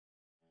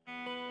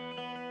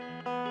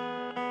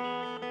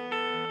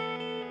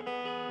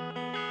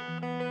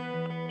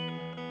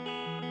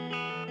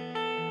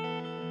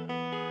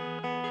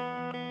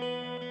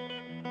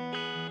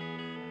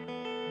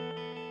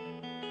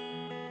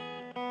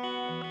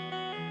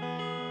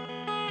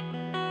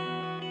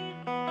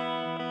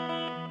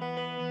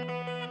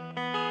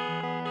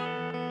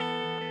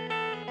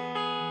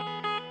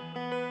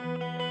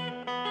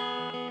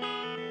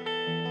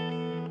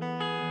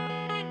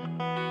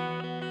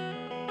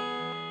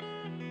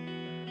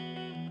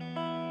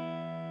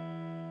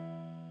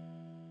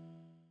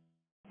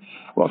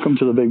Welcome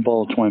to the Big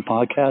Ball of Twine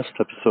podcast,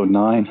 episode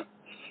 9.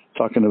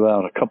 Talking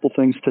about a couple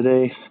things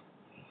today,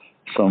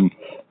 some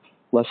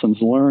lessons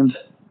learned.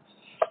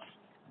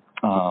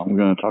 We're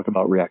going to talk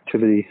about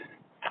reactivity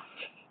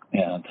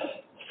and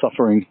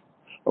suffering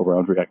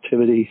around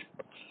reactivity.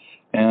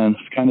 And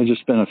it's kind of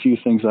just been a few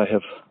things I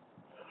have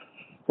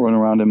run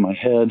around in my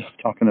head,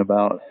 talking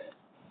about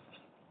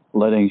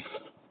letting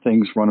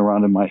things run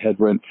around in my head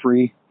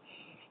rent-free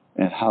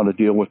and how to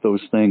deal with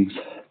those things.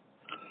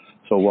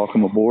 So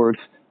welcome aboard,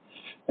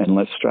 and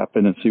let's strap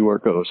in and see where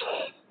it goes.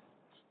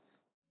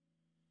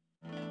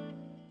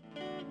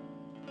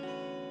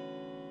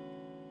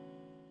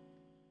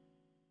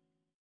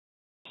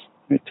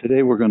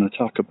 Today we're going to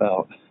talk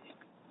about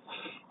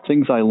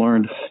things I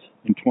learned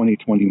in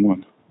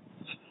 2021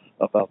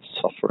 about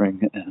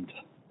suffering and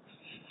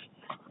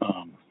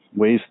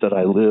ways that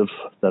I live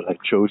that I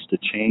chose to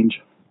change.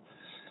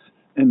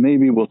 And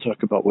maybe we'll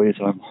talk about ways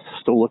I'm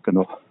still looking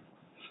to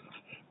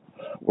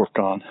work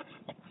on.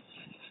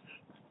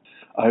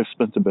 I've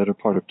spent the better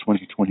part of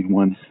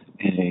 2021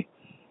 in a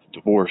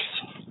divorce.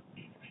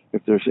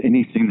 If there's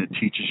anything that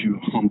teaches you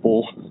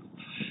humble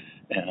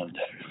and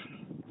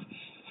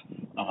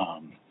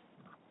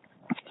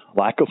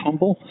lack of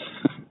humble,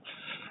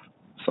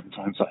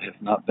 sometimes I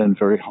have not been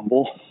very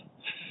humble.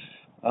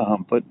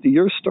 But the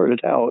year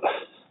started out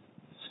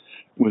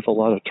with a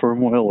lot of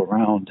turmoil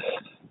around,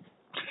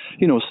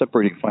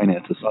 separating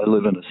finances. I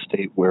live in a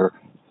state where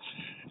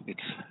it's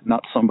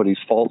not somebody's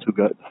fault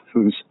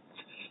who's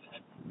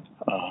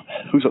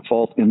at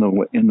fault in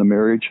the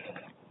marriage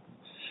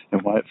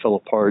and why it fell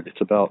apart.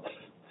 It's about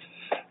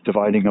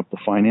dividing up the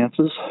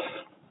finances.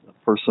 The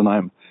person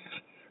I'm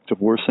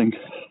divorcing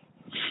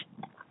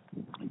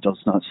does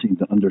not seem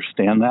to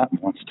understand that and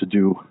wants to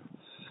do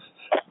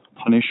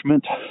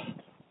punishment.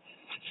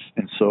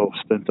 And so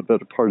spent the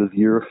better part of the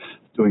year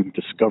doing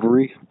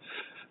discovery.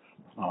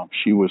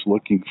 She was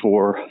looking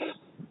for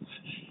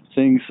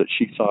things that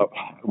she thought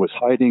I was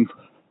hiding,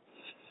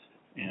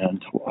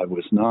 and I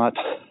was not.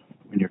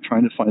 When you're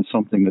trying to find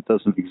something that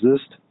doesn't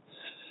exist,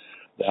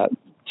 that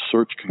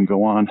search can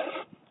go on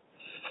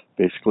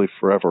basically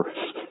forever.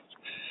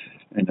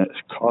 And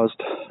it's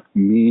caused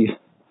me,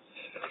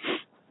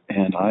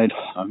 and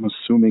I'm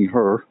assuming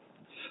her,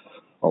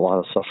 a lot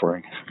of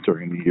suffering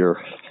during the year.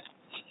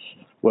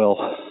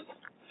 Well,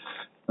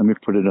 let me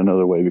put it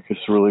another way, because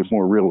really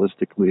more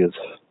realistically is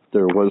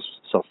there was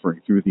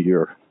suffering through the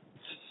year.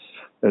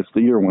 As the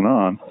year went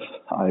on,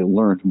 I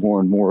learned more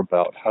and more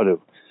about how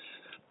to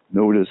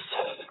notice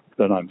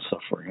that I'm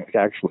suffering, like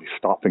actually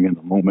stopping in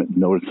the moment and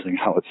noticing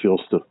how it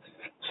feels to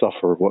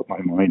suffer, what my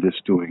mind is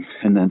doing,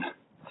 and then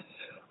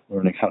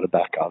learning how to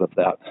back out of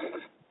that.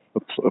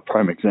 A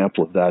prime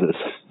example of that is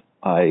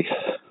I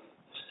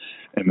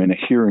am in a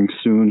hearing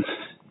soon,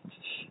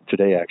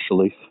 today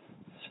actually,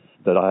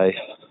 that I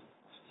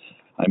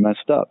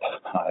messed up.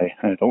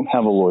 I don't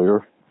have a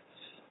lawyer,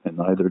 and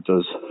neither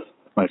does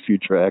my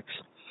future ex,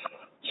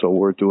 so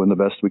we're doing the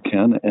best we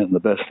can, and the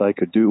best I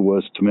could do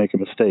was to make a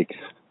mistake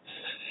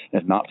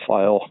and not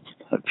file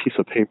a piece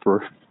of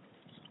paper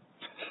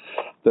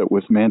that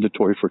was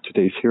mandatory for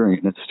today's hearing,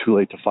 and it's too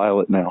late to file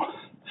it now.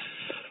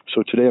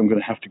 So today I'm going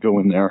to have to go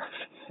in there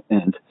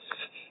and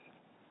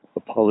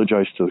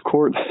apologize to the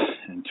court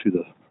and to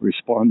the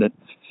respondent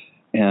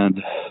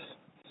and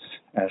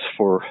ask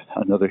for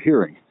another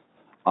hearing.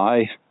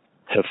 I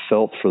have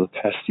felt for the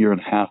past year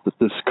and a half that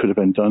this could have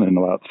been done in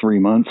about 3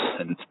 months,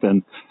 and it's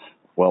been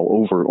well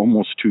over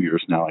almost 2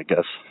 years now, I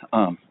guess.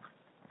 And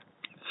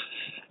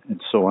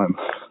so I'm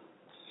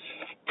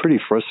pretty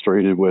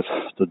frustrated with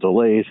the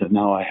delays, and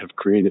now I have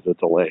created a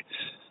delay.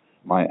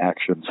 My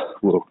actions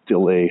will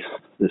delay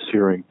this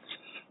hearing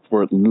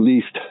for at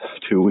least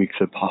 2 weeks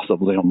and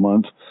possibly a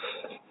month.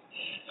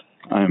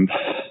 I'm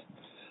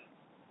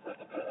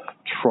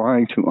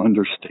trying to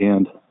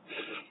understand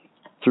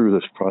through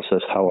this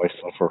process how I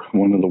suffer.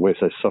 One of the ways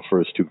I suffer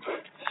is to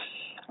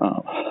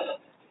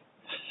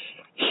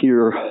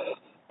hear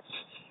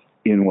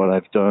in what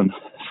I've done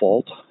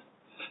fault.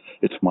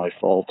 It's my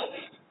fault.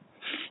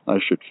 I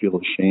should feel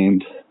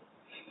ashamed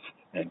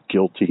and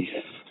guilty,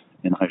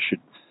 and I should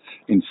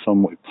in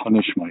some way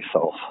punish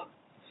myself.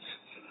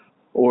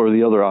 Or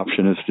the other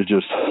option is to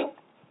just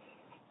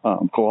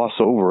gloss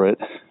over it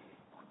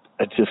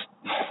and just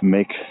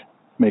make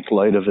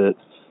light of it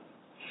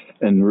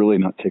and really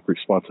not take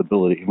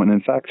responsibility, when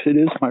in fact it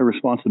is my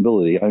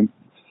responsibility.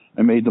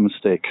 I made the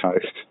mistake. I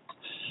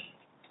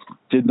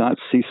did not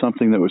see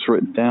something that was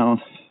written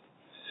down,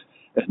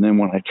 and then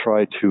when I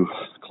tried to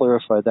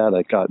clarify that,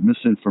 I got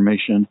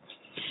misinformation,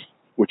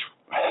 which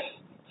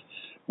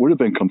would have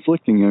been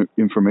conflicting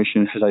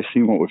information had I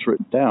seen what was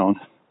written down,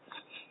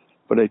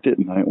 but I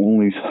didn't. I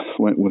only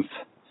went with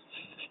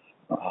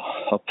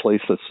a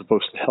place that's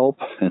supposed to help,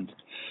 and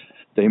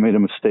they made a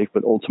mistake,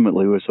 but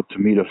ultimately it was up to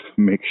me to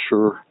make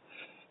sure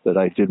that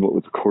I did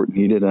what the court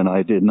needed, and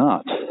I did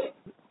not.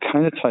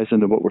 Kind of ties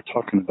into what we're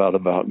talking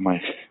about my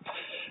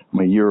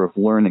year of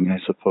learning, I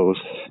suppose,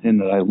 in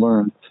that I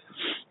learned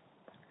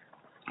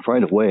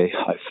right away.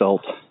 I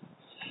felt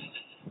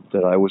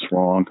that I was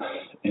wrong,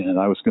 and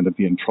I was going to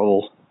be in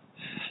trouble.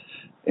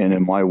 And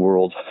in my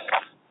world,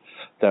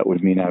 that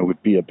would mean I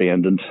would be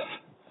abandoned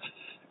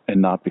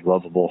and not be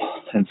lovable.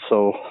 And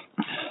so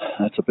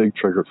that's a big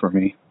trigger for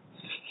me.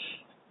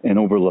 And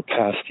over the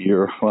past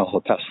year, well, the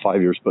past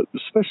 5 years, but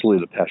especially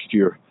the past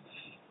year,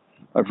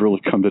 I've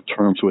really come to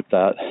terms with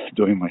that,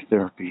 doing my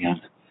therapy and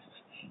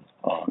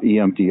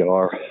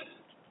EMDR,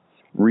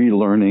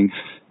 relearning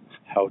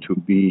how to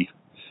be,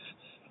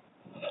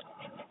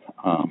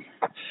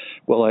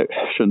 well, I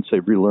shouldn't say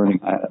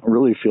relearning. I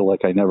really feel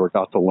like I never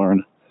got to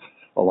learn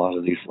a lot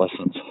of these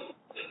lessons.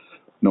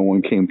 No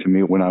one came to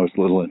me when I was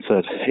little and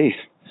said, hey,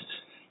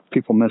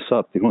 people mess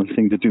up. The only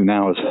thing to do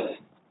now is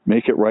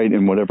make it right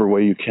in whatever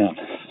way you can,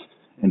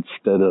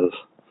 instead of,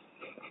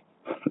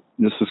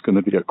 this is going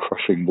to be a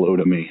crushing blow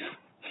to me.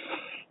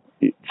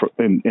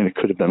 And it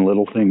could have been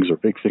little things or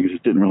big things.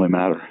 It didn't really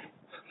matter.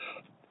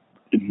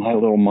 In my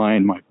little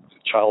mind, my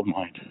child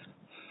mind,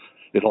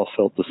 it all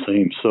felt the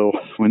same. So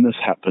when this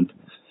happened,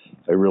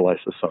 I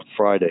realized this on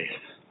Friday.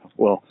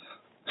 Well,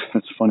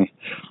 it's funny.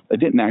 I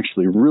didn't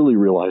actually really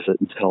realize it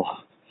until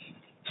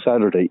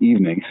Saturday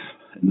evening.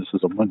 And this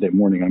is a Monday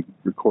morning I'm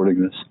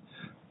recording this.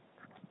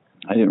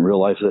 I didn't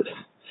realize it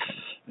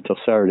until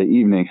Saturday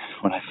evening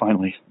when I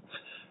finally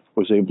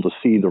was able to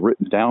see the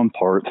written down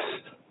part,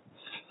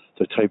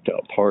 the typed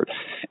out part,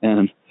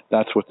 and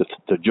that's what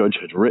the judge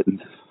had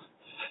written.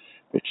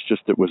 It's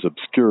just it was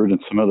obscured in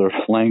some other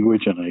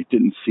language, and I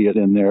didn't see it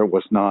in there. It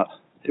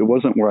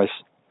wasn't where I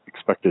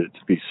expected it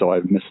to be, so I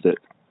missed it.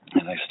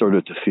 And I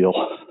started to feel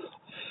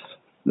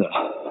the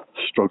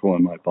struggle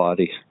in my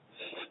body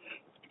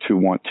to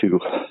want to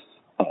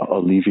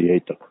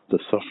alleviate the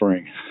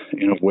suffering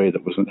in a way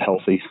that wasn't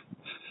healthy,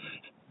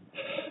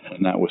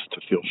 and that was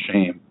to feel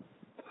shame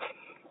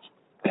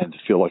and to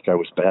feel like I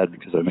was bad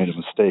because I made a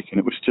mistake. And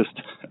it was just,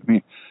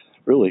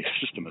 really, it's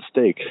just a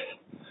mistake.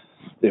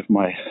 If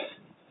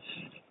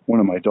one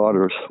of my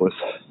daughters was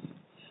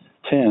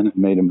 10 and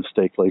made a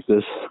mistake like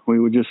this, we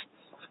would just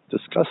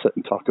discuss it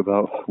and talk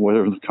about what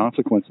are the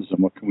consequences and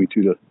what can we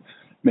do to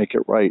make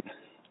it right.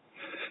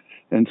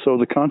 And so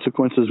the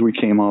consequences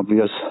became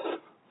obvious.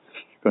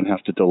 Going to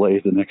have to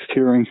delay the next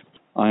hearing.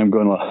 I'm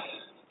going to,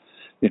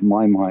 in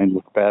my mind,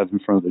 look bad in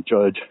front of the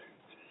judge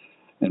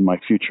and my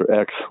future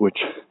ex, which,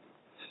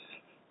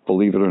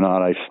 believe it or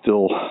not, I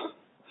still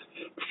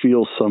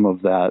feel some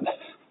of that,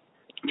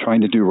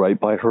 trying to do right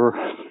by her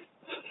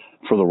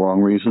for the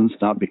wrong reasons,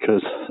 not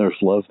because there's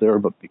love there,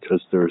 but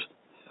because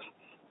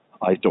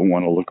I don't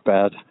want to look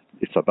bad.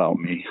 It's about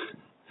me,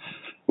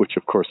 which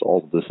of course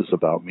all of this is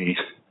about me.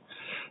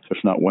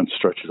 There's not one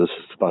stretch of this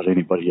is about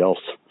anybody else.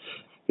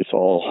 It's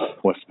all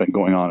what's been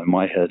going on in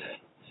my head,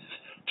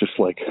 just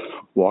like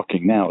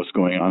walking now is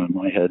going on in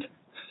my head,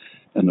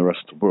 and the rest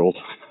of the world,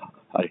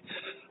 I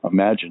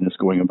imagine, is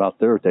going about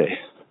their day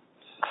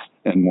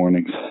and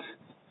mornings.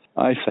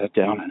 I sat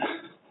down and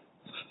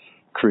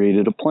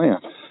created a plan.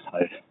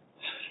 I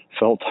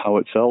felt how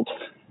it felt,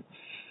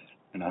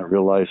 and I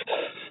realized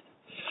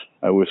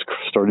I was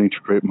starting to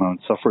create my own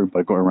suffering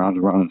by going round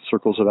and round in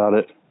circles about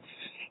it.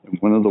 And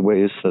one of the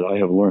ways that I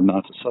have learned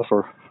not to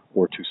suffer,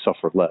 or to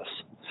suffer less,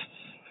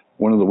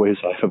 one of the ways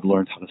I have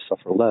learned how to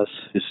suffer less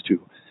is to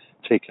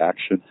take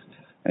action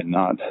and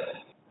not,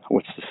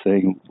 what's the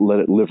saying, let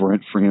it live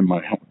rent-free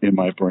in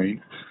my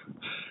brain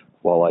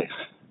while I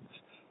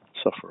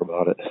suffer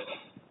about it.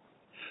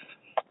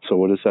 So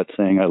what is that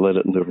saying? I let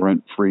it live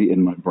rent-free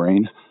in my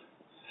brain.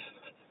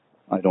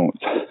 I don't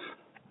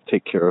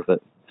take care of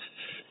it.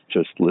 It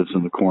just lives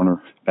in the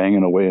corner,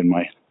 banging away in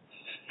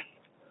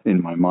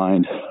my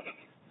mind.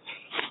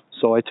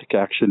 So I take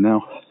action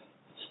now.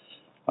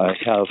 I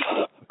have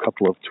a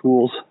couple of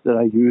tools that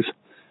I use,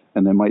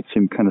 and they might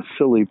seem kind of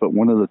silly, but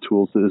one of the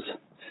tools is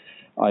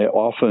I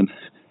often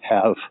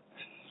have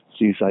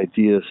these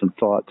ideas and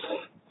thoughts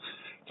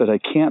that I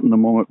can't in the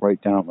moment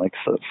write down. Like,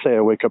 say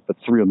I wake up at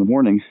 3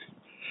 a.m.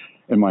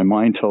 and my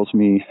mind tells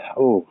me,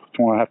 oh,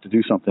 tomorrow I have to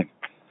do something.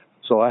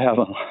 So I have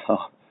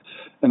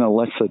an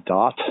Alexa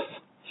dot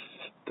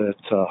that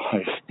I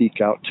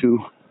speak out to.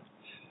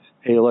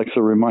 Hey,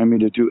 Alexa, remind me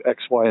to do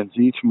X, Y, and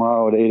Z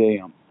tomorrow at 8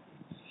 a.m.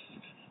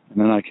 And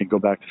then I can go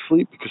back to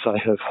sleep because I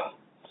have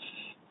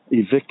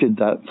evicted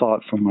that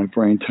thought from my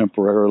brain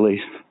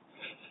temporarily,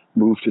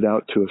 moved it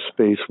out to a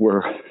space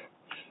where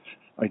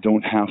I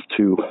don't have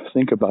to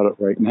think about it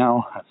right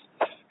now.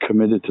 I'm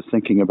committed to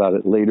thinking about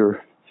it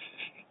later.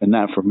 And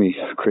that, for me,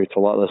 creates a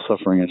lot less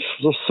suffering. And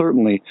so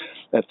certainly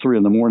at 3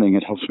 a.m,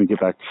 it helps me get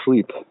back to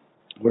sleep.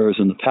 Whereas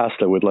in the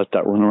past, I would let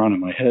that run around in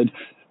my head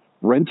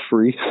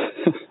rent-free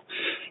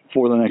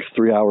for the next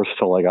 3 hours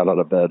till I got out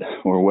of bed,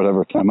 or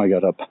whatever time I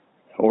got up.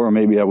 Or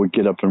maybe I would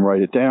get up and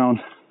write it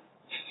down,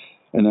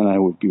 and then I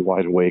would be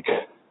wide awake,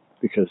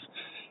 because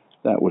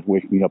that would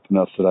wake me up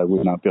enough that I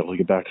would not be able to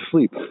get back to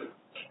sleep.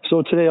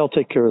 So today I'll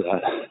take care of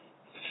that.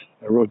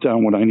 I wrote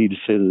down what I need to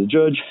say to the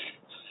judge,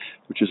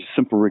 which is a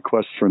simple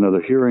request for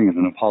another hearing and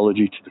an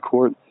apology to the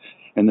court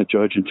and the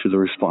judge and to the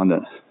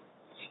respondent.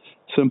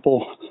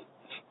 Simple,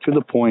 to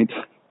the point,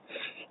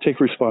 take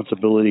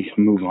responsibility,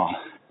 and move on.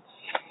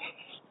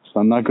 So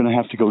I'm not going to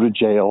have to go to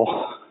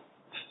jail.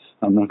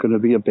 I'm not going to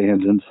be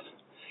abandoned.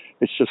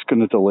 It's just going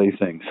to delay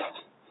things.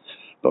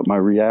 But my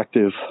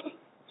reactive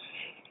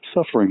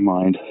suffering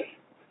mind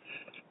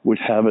would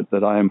have it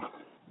that I'm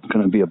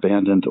going to be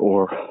abandoned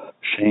or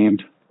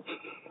shamed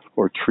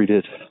or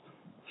treated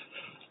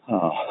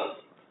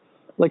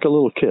like a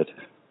little kid,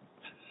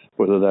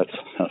 whether that's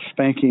a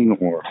spanking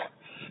or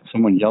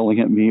someone yelling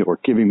at me or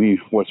giving me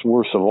what's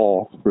worse of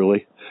all,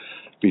 really,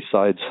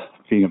 besides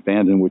being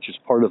abandoned, which is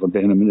part of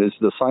abandonment, is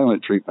the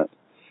silent treatment.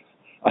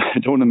 I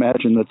don't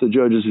imagine that the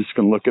judge is just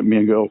going to look at me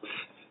and go,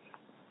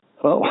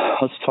 well,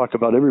 let's talk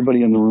about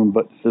everybody in the room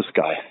but this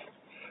guy.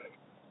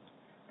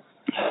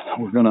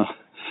 We're going to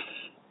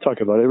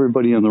talk about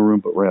everybody in the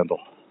room but Randall.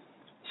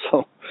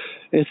 So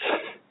it's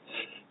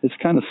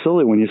kind of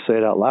silly when you say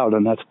it out loud,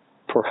 and that's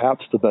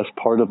perhaps the best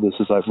part of this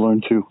is I've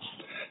learned to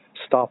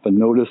stop and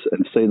notice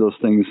and say those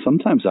things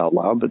sometimes out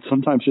loud, but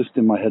sometimes just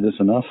in my head is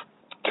enough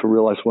to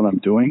realize what I'm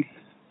doing,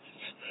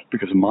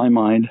 because my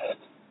mind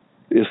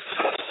is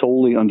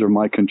solely under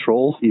my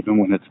control, even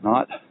when it's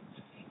not.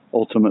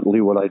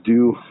 Ultimately, what I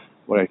do,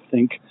 what I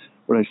think,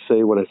 what I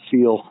say, what I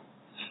feel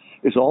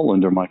is all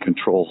under my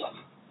control.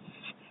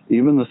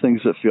 Even the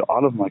things that feel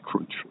out of my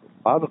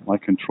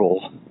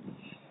control,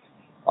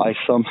 I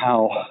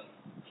somehow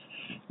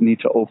need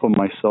to open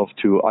myself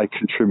to, I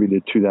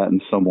contributed to that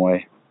in some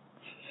way,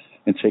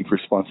 and take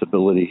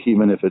responsibility,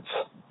 even if it's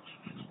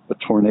a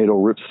tornado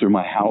rips through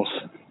my house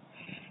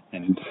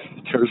and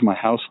tears my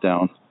house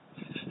down.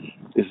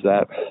 Is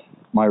that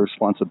my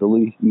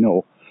responsibility?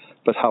 No.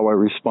 But how I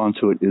respond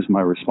to it is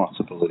my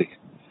responsibility.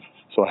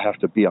 So I have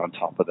to be on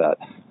top of that.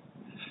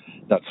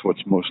 That's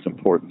what's most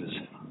important, is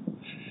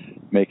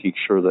making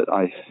sure that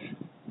I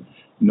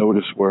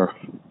notice where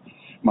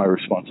my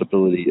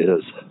responsibility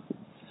is,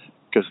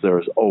 because there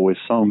is always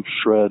some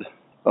shred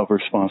of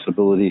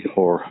responsibility,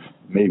 or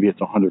maybe it's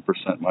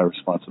 100% my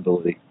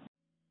responsibility.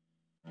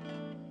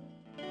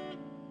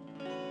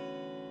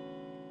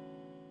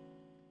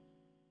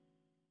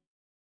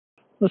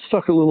 Let's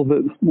talk a little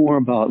bit more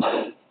about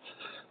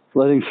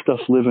letting stuff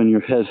live in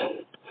your head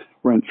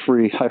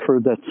rent-free. I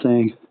heard that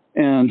saying,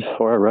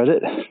 or I read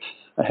it.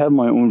 I have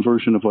my own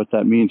version of what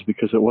that means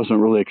because it wasn't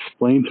really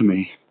explained to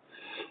me.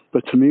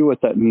 But to me,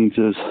 what that means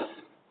is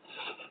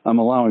I'm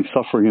allowing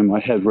suffering in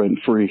my head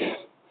rent-free.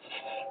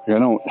 I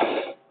don't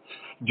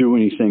do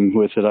anything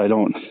with it. I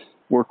don't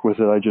work with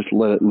it. I just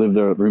let it live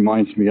there. It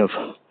reminds me of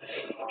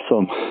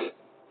some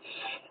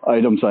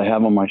items I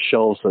have on my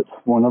shelves, that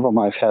one of them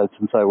I've had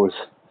since I was,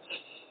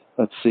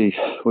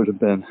 would have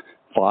been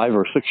 5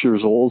 or 6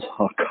 years old,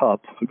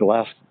 a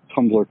glass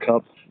tumbler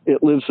cup.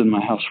 It lives in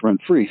my house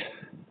rent-free.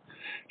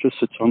 Just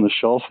sits on the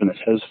shelf, and it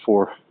has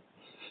for,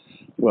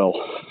 well,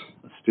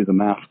 let's do the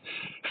math,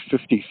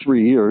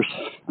 53 years.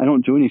 I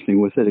don't do anything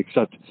with it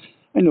except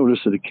I notice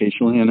it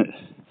occasionally, and it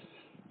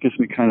gives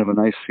me kind of a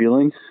nice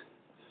feeling,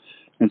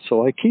 and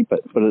so I keep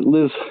it. But it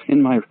lives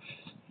in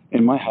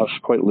my house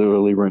quite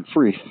literally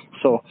rent-free.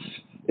 So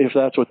if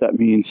that's what that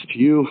means to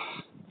you,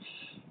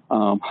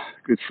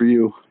 good for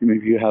you.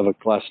 Maybe you have a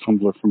glass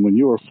tumbler from when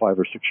you were 5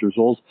 or 6 years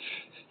old.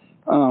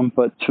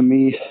 But to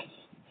me,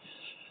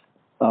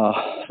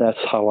 that's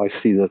how I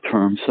see the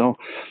term. So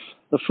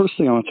the first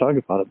thing I want to talk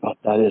about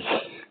that is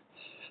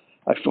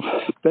I've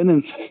been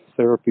in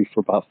therapy for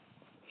about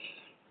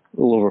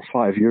a little over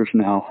 5 years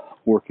now,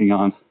 working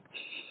on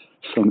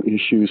some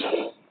issues.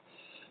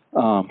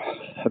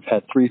 I've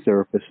had 3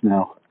 therapists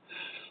now.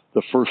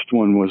 The first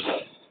one was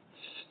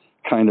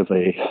kind of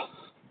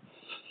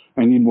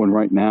I need one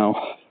right now,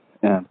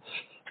 and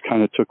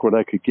kind of took what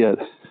I could get.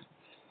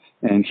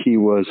 And he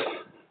was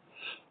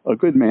a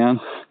good man,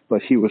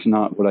 but he was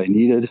not what I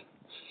needed.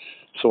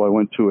 So I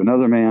went to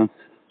another man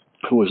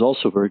who was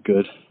also very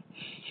good,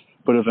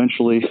 but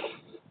eventually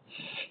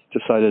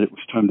decided it was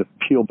time to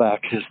peel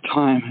back his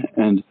time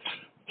and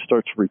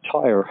start to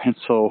retire. And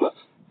so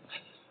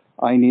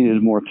I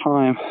needed more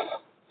time,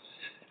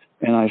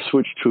 and I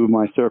switched to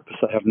my therapist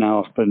I have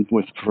now. I've been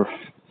with for,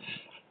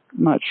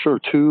 I'm not sure,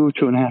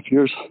 2.5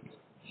 years.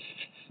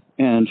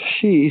 And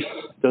she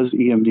does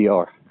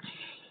EMDR.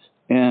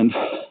 And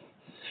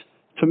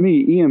to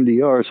me,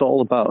 EMDR is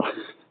all about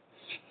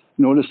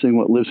noticing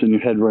what lives in your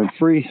head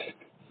rent-free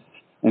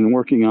and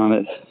working on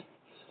it.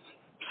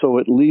 So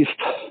at least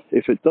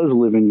if it does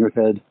live in your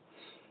head,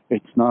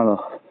 it's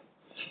not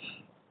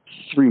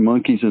 3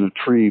 monkeys in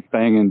a tree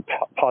banging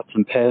pots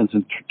and pans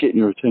and getting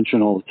your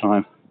attention all the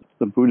time.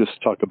 The Buddhists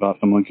talk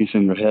about the monkeys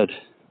in your head,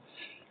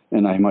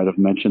 and I might have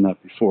mentioned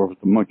that before, but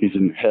the monkeys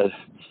in your head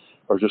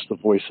are just the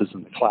voices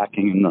and the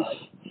clacking and the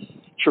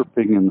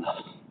chirping and the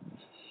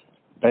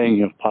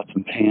banging of pots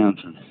and pans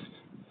and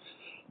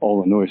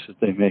all the noise that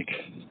they make.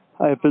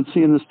 I have been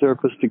seeing this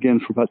therapist again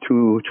for about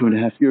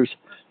 2.5 years,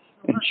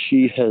 and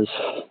she has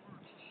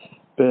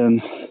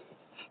been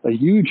a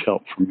huge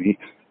help for me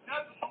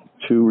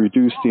to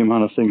reduce the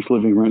amount of things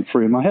living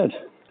rent-free in my head.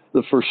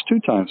 The first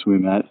 2 times we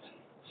met,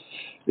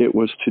 it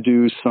was to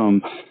do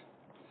some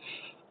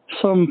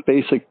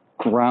basic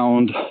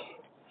ground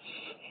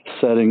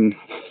setting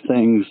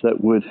things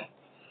that would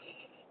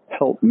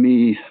helped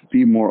me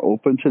be more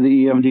open to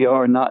the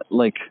EMDR, not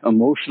like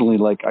emotionally,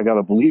 like I got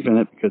to believe in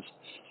it, because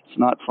it's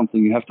not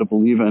something you have to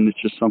believe in.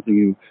 It's just something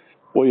you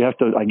have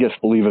to, I guess,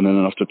 believe in it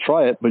enough to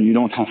try it, but you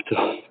don't have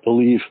to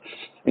believe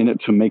in it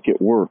to make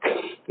it work.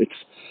 It's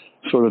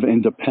sort of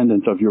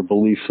independent of your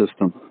belief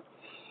system.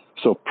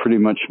 So pretty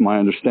much my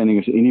understanding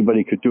is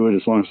anybody could do it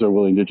as long as they're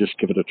willing to just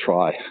give it a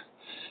try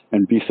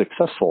and be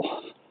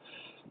successful.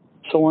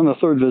 So on the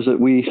third visit,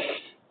 we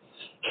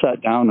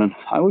sat down, and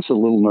I was a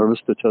little nervous,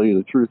 to tell you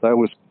the truth. I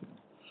was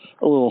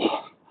a little,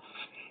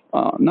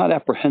 not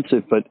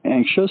apprehensive, but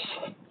anxious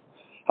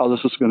how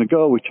this was going to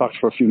go. We talked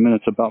for a few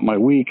minutes about my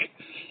week,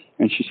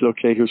 and she said,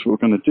 okay, here's what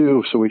we're going to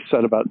do. So we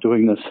set about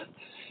doing this.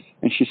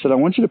 And she said, I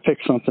want you to pick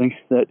something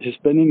that has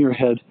been in your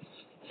head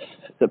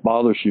that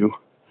bothers you.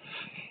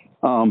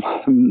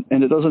 And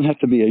it doesn't have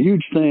to be a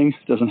huge thing.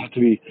 It doesn't have to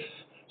be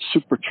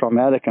super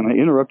traumatic. And I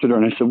interrupted her,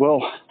 and I said,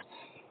 well,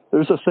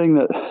 there's a thing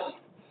that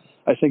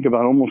I think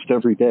about almost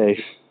every day,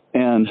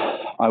 and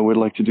I would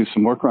like to do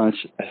some work on it.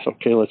 I said,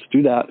 okay, let's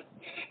do that.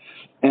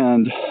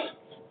 And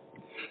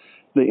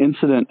the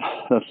incident,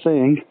 the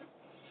thing,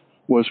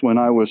 was when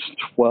I was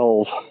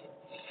 12,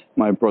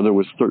 my brother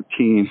was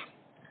 13.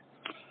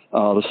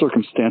 The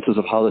circumstances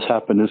of how this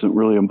happened isn't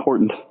really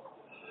important,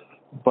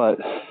 but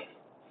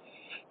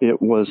it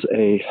was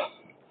a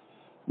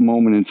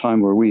moment in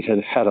time where we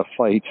had a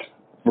fight,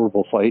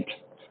 verbal fight,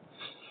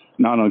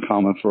 not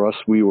uncommon for us.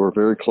 We were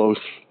very close,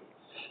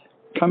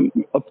 come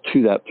up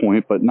to that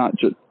point, but not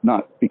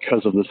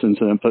because of this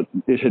incident, but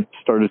it had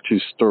started to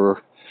stir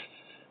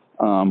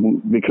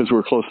because we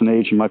were close in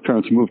age, and my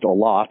parents moved a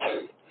lot.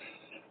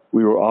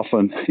 We were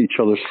often each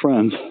other's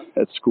friends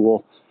at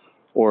school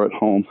or at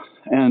home,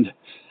 and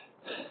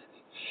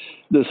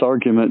this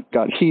argument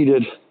got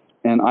heated,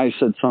 and I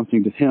said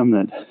something to him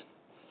that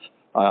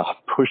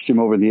pushed him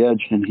over the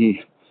edge, and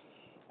he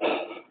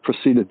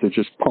proceeded to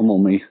just pummel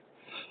me,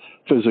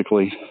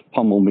 physically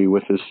pummel me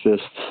with his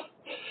fists.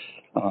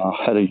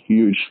 Had a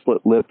huge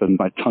split lip, and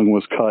my tongue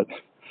was cut,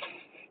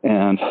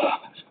 and a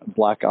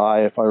black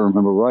eye, if I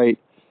remember right,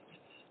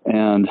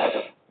 and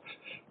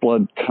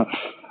blood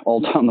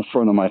all down the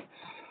front of my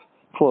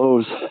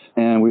clothes,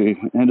 and we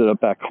ended up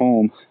back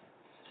home.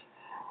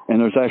 And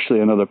there's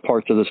actually another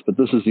part to this, but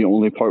this is the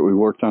only part we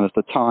worked on at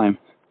the time,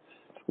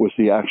 was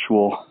the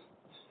actual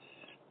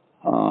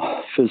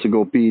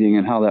physical beating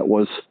and how that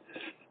was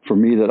for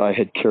me, that I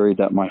had carried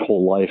that my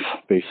whole life,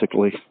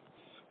 basically.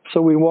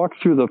 So we walked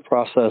through the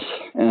process,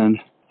 and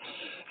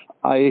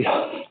I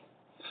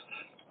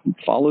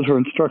followed her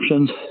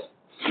instructions,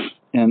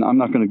 and I'm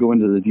not going to go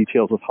into the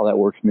details of how that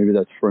works. Maybe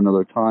that's for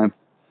another time,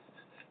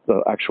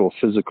 the actual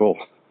physical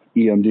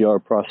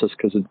EMDR process,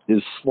 because it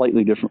is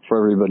slightly different for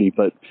everybody.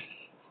 But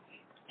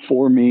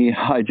for me,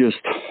 I just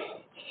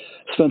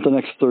spent the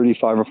next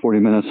 35 or 40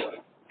 minutes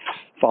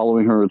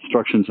following her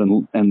instructions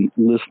and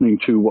listening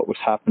to what was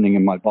happening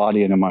in my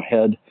body and in my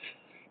head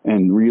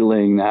and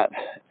relaying that.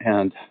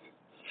 And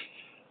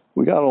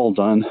we got all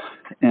done.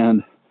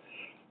 And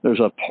there's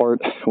a part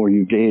where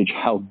you gauge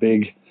how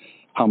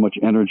much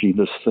energy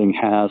this thing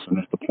has. And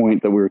at the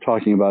point that we were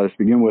talking about to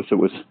begin with, it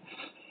was,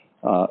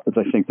 I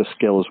think the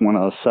scale is 1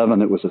 out of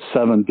 7. It was a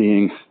 7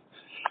 being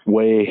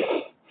way,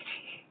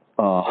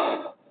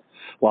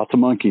 lots of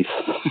monkeys,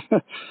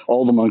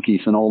 all the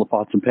monkeys and all the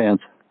pots and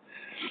pans.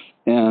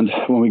 And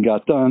when we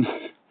got done,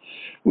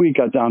 we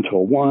got down to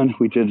a 1.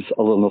 We did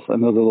another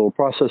little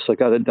process. I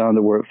got it down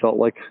to where it felt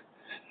like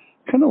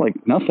kind of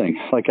like nothing.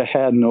 Like I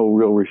had no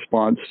real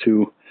response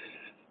to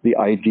the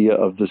idea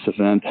of this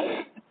event.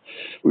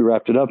 We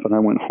wrapped it up, and I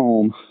went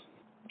home.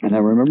 And I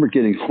remember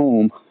getting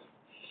home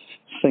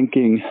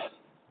thinking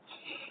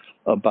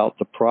about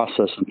the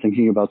process and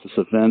thinking about this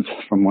event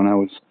from when I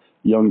was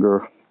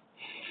younger,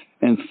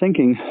 and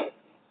thinking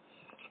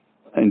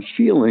and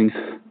feeling,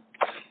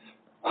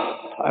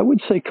 I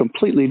would say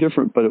completely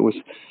different, but it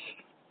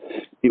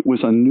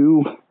was a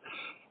new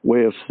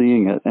way of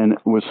seeing it, and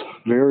it was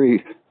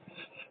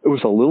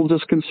a little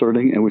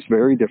disconcerting. It was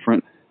very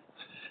different.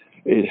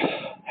 It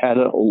had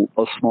a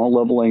small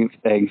level of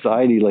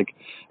anxiety, like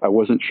I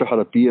wasn't sure how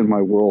to be in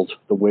my world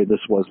the way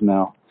this was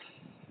now.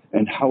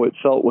 And how it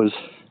felt was,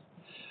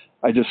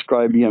 I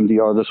describe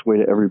EMDR this way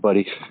to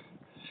everybody,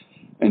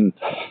 and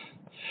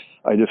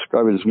I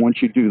describe it as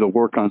once you do the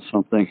work on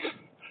something,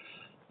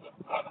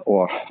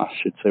 or I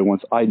should say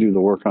once I do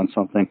the work on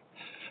something,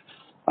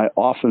 I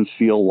often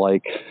feel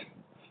like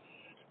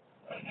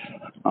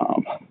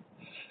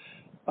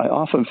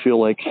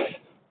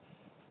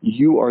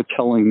you are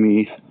telling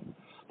me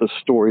the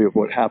story of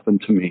what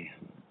happened to me.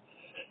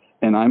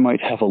 And I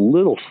might have a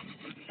little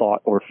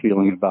thought or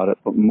feeling about it,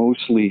 but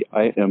mostly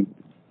I am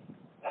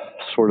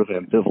sort of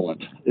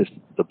ambivalent, is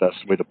the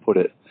best way to put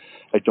it.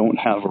 I don't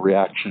have a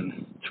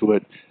reaction to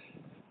it.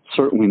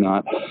 Certainly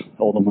not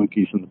all the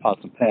monkeys and the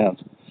pots and pans,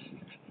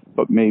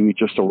 but maybe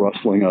just a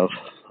rustling of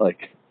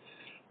like,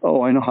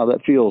 oh, I know how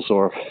that feels,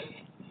 or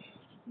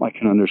I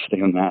can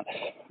understand that,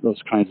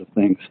 those kinds of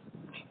things.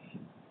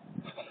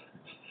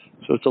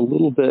 So it's a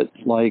little bit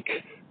like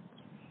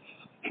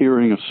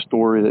hearing a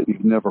story that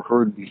you've never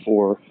heard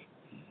before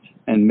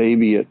and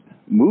maybe it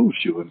moves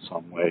you in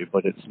some way,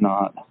 but it's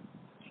not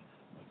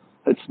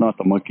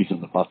the monkeys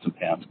in the pots and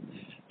pans.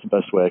 It's the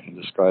best way I can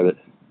describe it.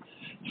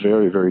 It's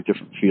very, very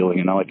different feeling.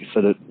 And like I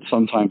said, it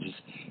sometimes is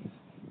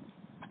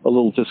a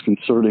little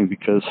disconcerting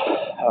because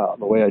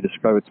the way I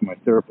describe it to my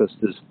therapist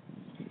is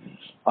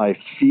I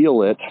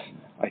feel it,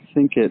 I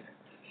think it,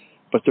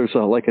 but there's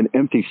like an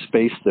empty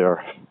space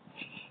there.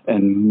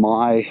 And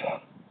my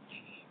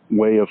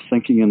way of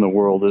thinking in the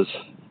world is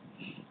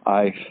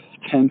I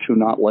tend to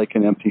not like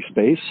an empty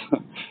space.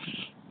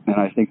 And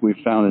I think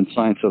we've found in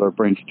science that our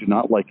brains do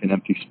not like an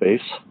empty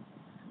space,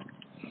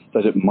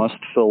 that it must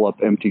fill up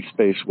empty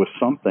space with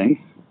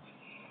something.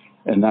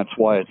 And that's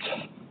why I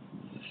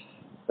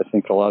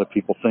think a lot of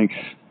people think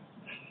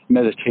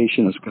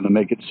meditation is going to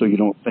make it so you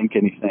don't think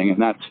anything.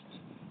 And that's,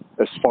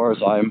 as far as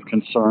I'm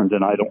concerned,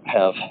 and I don't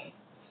have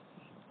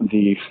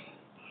the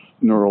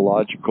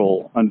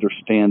neurological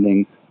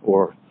understanding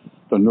or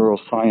the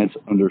neuroscience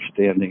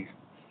understanding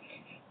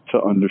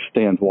to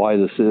understand why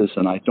this is,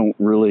 and I don't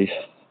really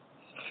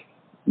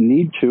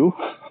need to,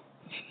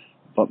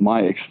 but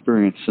my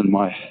experience and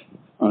my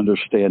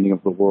understanding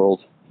of the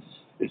world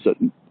is that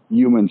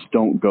humans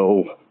don't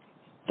go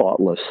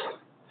thoughtless,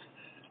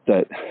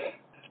 that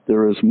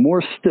there is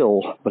more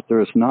still, but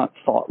there is not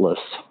thoughtless.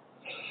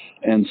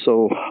 And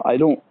so I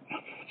don't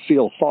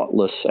feel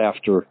thoughtless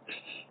after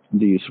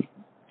these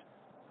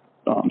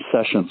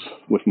sessions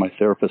with my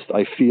therapist.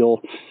 I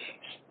feel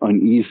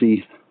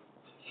uneasy,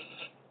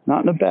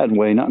 not in a bad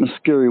way, not in a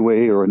scary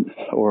way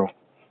or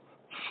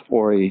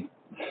a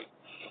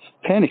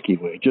panicky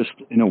way, just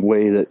in a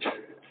way that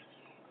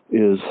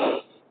is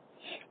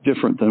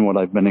different than what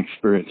I've been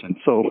experiencing.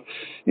 So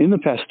in the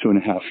past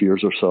 2.5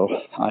 years or so,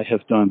 I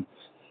have done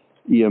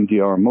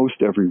EMDR most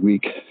every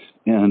week,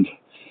 and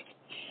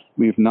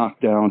we've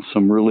knocked down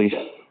some really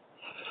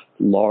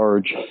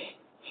large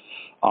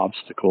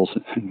obstacles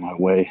in my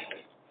way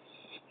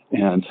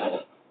and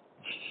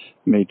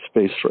made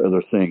space for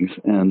other things.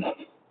 And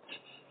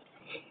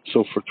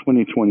so for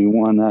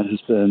 2021, that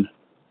has been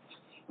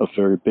a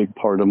very big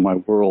part of my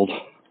world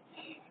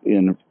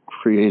in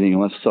creating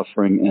less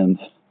suffering and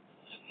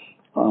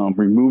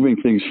removing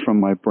things from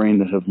my brain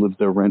that have lived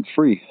there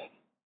rent-free.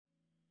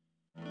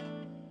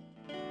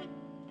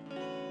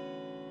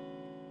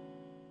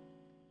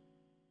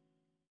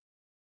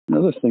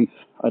 Another thing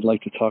I'd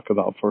like to talk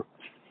about for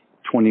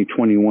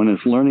 2021 is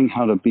learning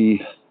how to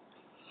be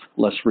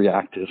less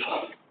reactive.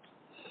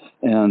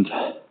 And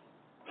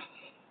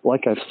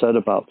like I've said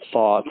about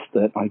thoughts,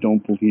 that I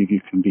don't believe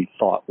you can be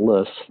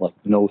thoughtless, like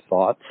no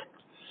thoughts.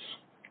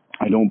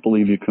 I don't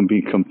believe you can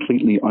be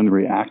completely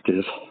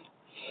unreactive,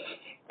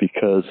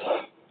 because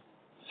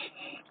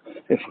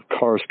if a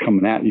car is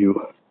coming at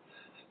you,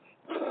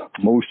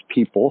 most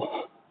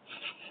people,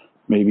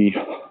 maybe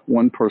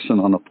one person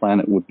on the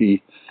planet, would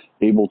be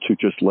able to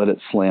just let it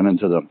slam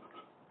into them.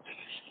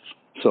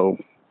 So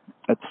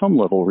at some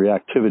level,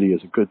 reactivity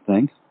is a good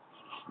thing.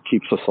 It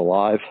keeps us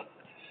alive.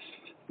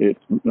 It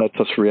lets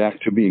us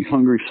react to being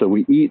hungry, so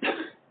we eat,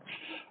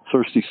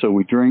 thirsty, so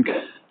we drink.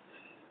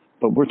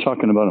 But we're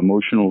talking about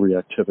emotional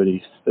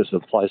reactivity as it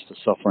applies to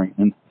suffering.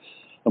 And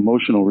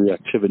emotional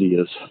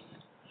reactivity is,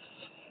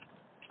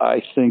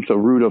 I think, the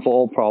root of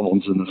all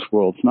problems in this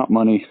world. It's not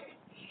money.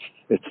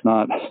 It's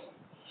not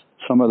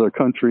some other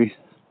country.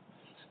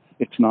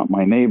 It's not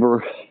my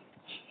neighbor.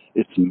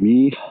 It's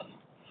me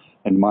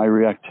and my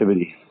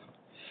reactivity,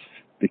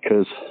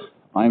 because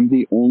I'm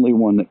the only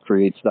one that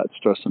creates that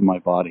stress in my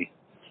body,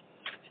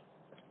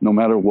 no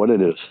matter what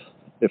it is.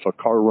 If a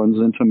car runs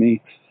into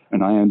me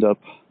and I end up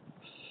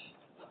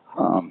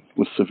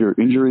with severe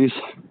injuries,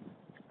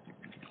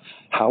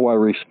 how I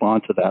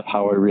respond to that,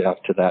 how I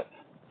react to that,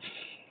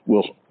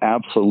 will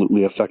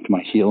absolutely affect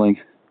my healing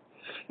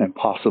and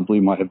possibly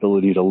my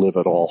ability to live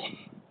at all.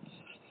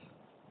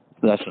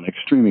 That's an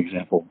extreme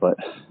example, but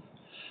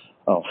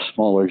a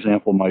smaller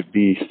example might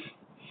be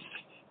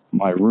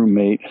my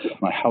roommate,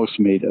 my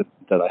housemate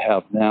that I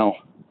have now,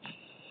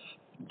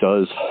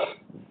 does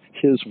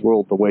his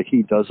world the way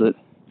he does it,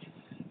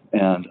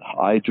 and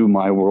I do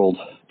my world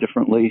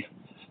differently.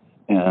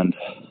 And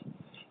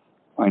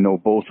I know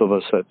both of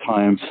us at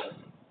times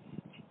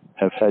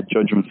have had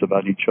judgments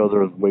about each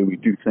other, the way we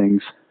do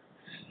things.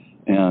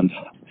 And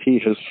he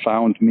has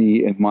found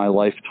me in my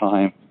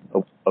lifetime,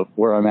 of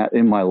where I'm at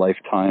in my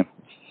lifetime,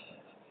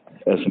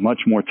 as a much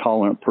more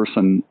tolerant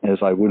person as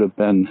I would have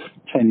been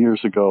 10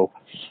 years ago,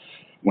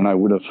 when I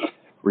would have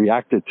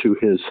reacted to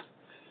his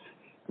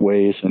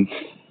ways and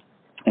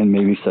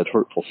maybe said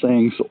hurtful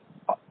things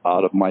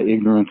out of my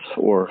ignorance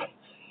or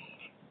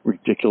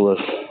ridiculous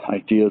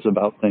ideas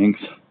about things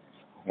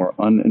or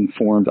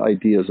uninformed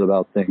ideas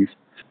about things.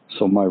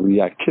 So my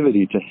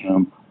reactivity to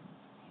him,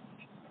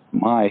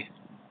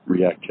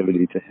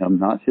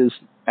 not his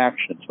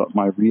actions, but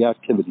my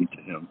reactivity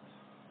to him,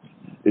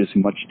 is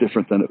much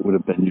different than it would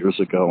have been years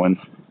ago. And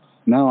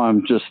now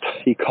I'm just,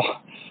 he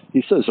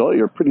says, "Oh,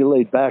 you're pretty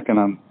laid back," and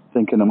I'm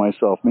thinking to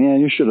myself, man,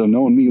 you should have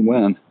known me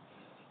when.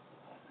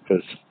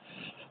 Because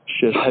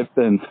shit, I've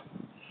been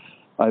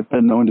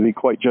known to be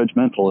quite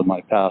judgmental in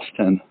my past,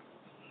 and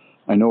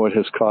I know it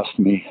has cost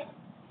me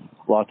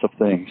lots of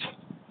things.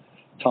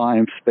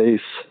 Time, space,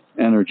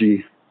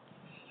 energy.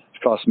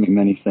 It's cost me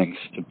many things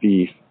to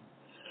be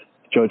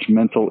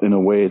judgmental in a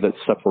way that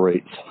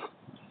separates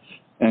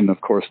and,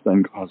 of course,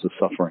 then causes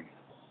suffering.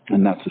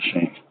 And that's a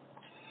shame.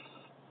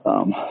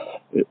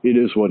 It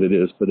is what it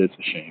is, but it's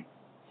a shame.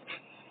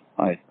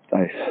 I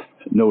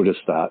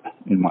noticed that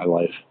in my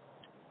life.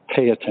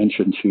 Pay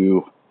attention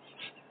to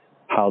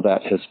how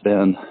that has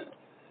been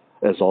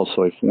as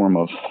also a form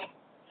of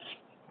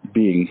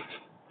being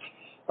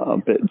a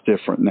bit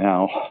different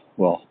now.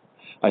 Well,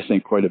 I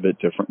think quite a bit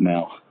different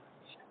now.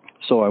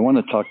 So I want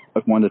to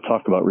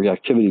talk about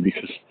reactivity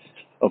because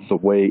of the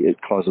way it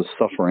causes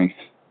suffering.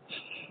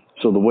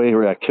 So the way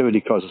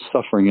reactivity causes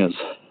suffering is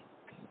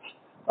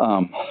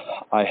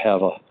I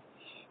have a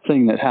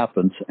thing that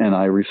happens and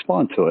I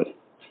respond to it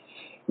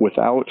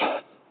without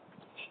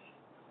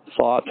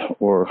thought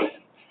or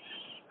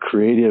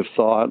creative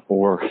thought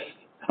or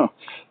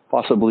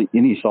possibly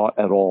any thought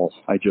at all.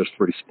 I just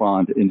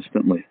respond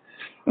instantly.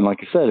 And like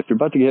I said, if you're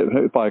about to get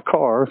hit by a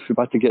car, if you're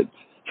about to get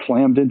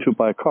slammed into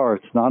by a car,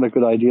 it's not a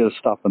good idea to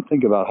stop and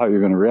think about how you're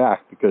going to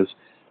react because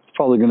it's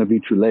probably going to be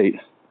too late.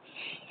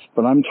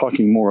 But I'm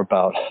talking more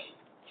about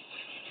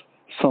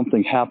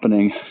something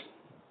happening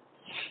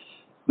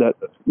that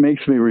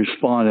makes me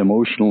respond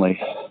emotionally,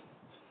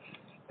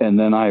 and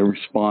then I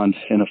respond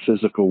in a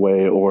physical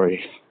way or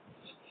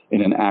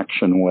in an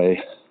action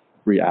way,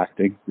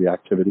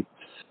 reactivity,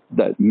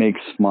 that makes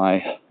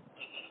my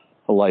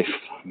life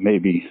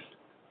maybe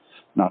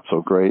not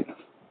so great,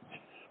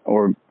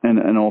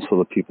 and also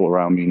the people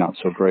around me not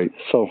so great.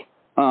 So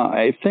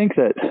I think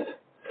that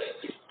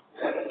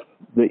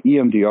the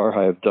EMDR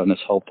I have done has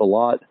helped a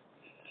lot.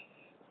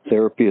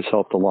 Therapy has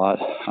helped a lot.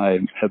 I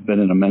have been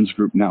in a men's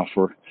group now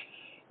for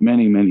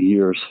many, many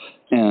years,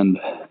 and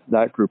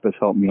that group has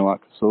helped me a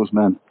lot because those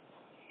men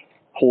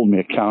hold me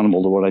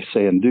accountable to what I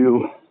say and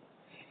do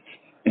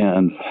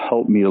and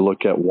help me to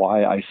look at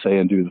why I say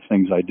and do the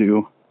things I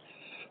do.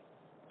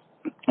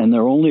 And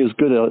they're only as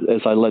good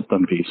as I let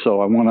them be.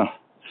 So I want to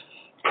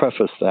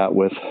preface that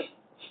with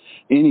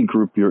any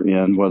group you're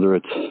in, whether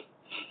it's,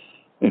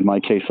 in my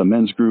case, a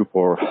men's group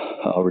or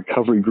a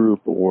recovery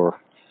group or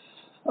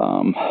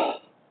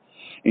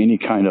any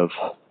kind of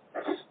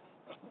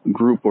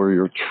group where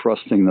you're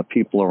trusting the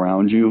people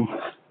around you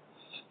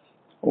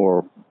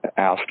or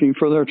asking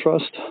for their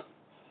trust,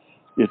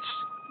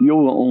 you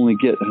will only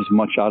get as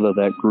much out of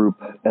that group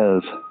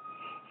as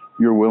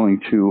you're willing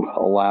to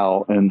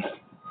allow, and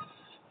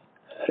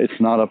it's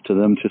not up to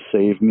them to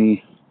save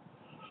me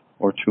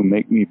or to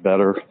make me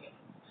better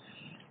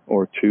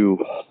or to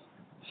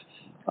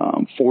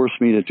force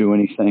me to do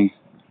anything.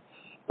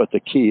 But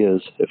the key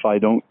is, if I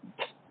don't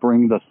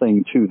bring the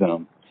thing to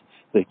them,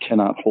 they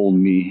cannot hold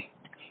me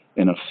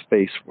in a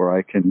space where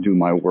I can do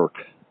my work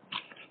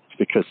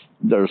because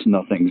there's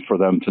nothing for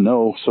them to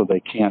know, so they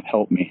can't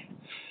help me.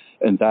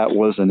 And that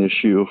was an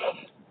issue.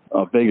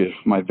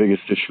 My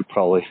biggest issue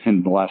probably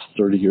in the last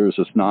 30 years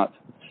is not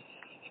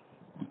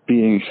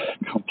being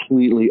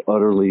completely,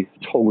 utterly,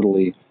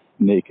 totally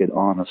naked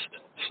honest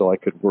so I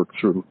could work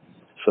through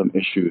some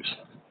issues.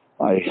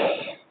 I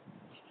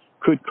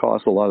could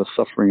cause a lot of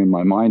suffering in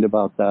my mind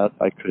about that.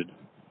 I could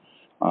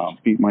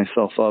beat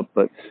myself up,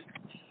 but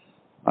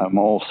I'm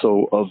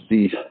also of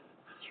the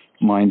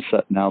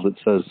mindset now that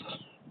says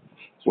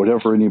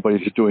whatever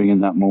anybody's doing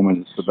in that moment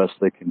is the best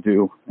they can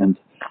do. And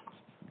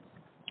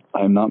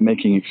I'm not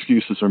making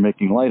excuses or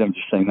making light. I'm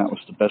just saying that was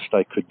the best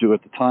I could do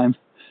at the time,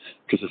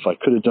 because if I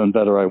could have done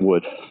better, I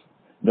would.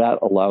 That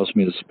allows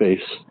me to space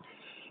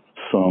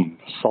some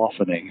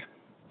softening,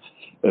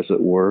 as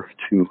it were,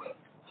 to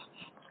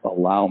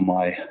allow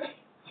my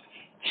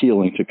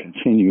healing to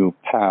continue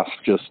past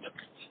just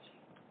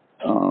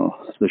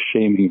the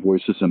shaming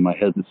voices in my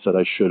head that said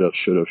I should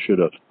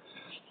have.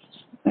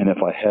 And if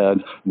I had,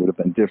 it would have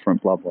been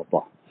different, blah, blah,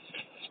 blah.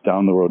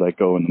 Down the road I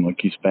go, and the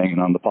monkey's banging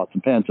on the pots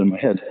and pans in my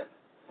head.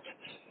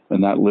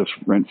 And that lives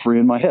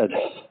rent-free in my head.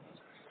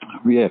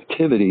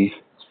 Reactivity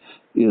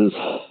is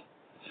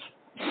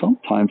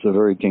sometimes a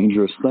very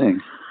dangerous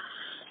thing,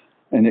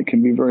 and it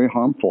can be very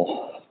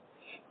harmful.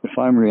 If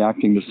I'm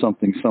reacting to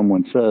something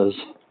someone says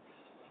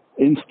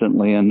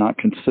instantly and not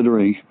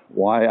considering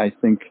why I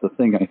think the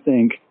thing I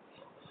think,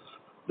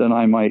 then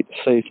I might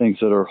say things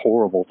that are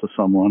horrible to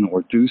someone,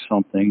 or do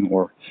something,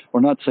 or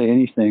not say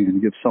anything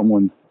and give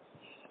someone,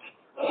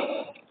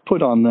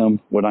 put on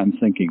them what I'm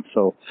thinking.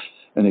 So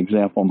an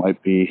example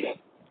might be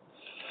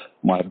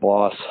my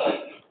boss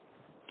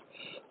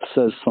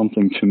says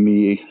something to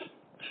me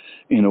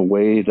in a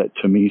way that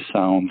to me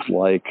sounds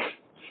like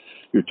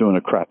you're doing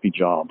a crappy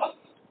job.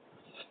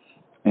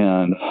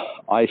 And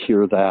I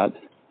hear that,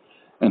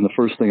 and the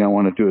first thing I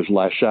want to do is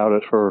lash out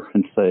at her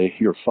and say,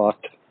 you're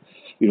fucked.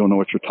 You don't know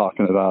what you're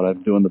talking about.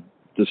 I'm doing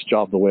this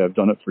job the way I've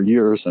done it for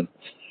years, and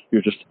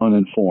you're just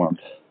uninformed.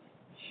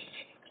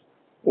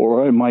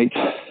 Or I might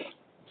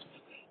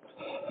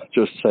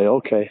just say,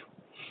 okay,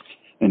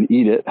 and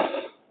eat it.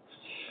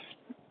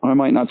 Or I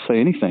might not say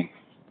anything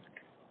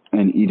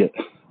and eat it.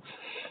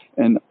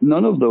 And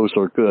none of those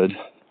are good.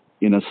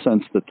 in a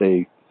sense that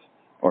they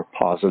are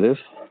positive.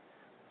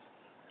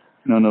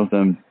 None of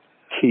them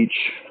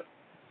teach.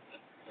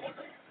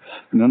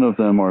 None of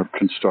them are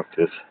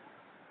constructive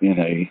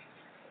in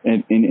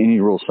any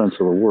real sense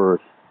of the word.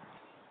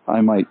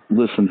 I might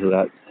listen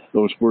to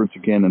those words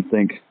again and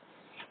think,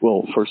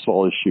 well, first of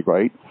all, is she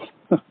right?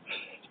 It's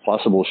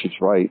possible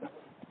she's right.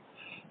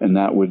 And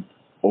that would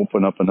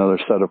open up another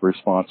set of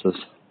responses.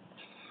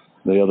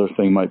 The other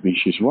thing might be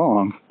she's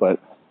wrong, but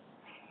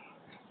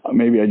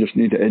maybe I just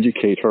need to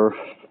educate her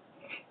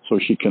so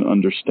she can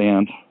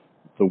understand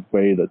the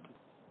way that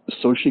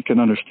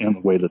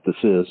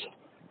this is.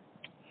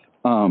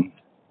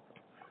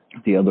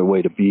 The other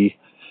way to be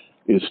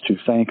is to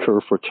thank her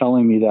for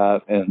telling me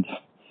that and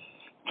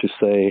to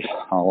say,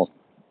 I'll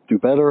do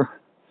better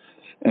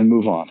and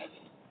move on.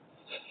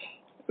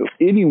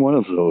 Any one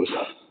of those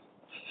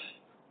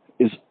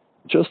is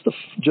just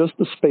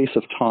the space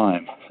of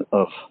time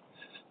of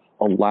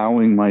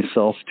allowing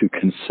myself to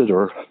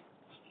consider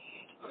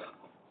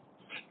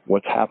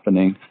what's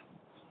happening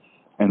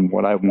and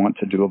what I want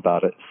to do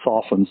about it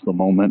softens the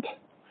moment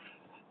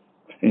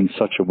in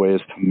such a way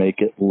as to make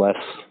it less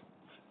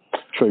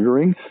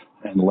triggering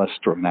and less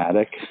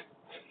dramatic,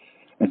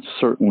 and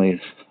certainly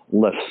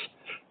less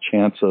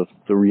chance of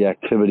the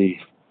reactivity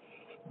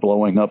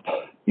blowing up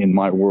in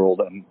my world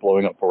and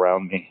blowing up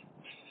around me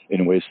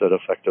in ways that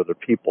affect other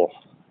people.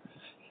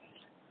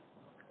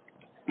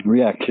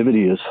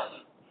 Reactivity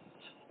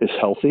is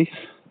healthy.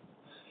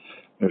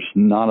 There's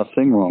not a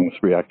thing wrong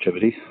with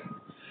reactivity.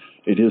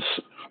 It is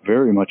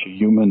very much a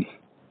human,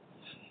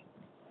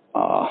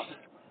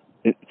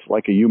 it's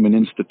like a human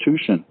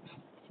institution.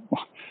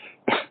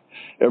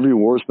 Every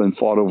war's been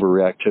fought over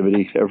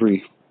reactivity.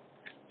 Every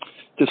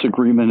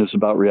disagreement is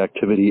about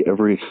reactivity.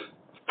 Every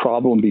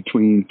problem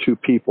between two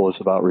people is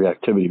about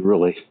reactivity,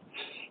 really.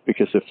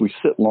 Because if we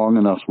sit long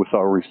enough with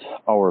our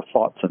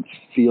thoughts and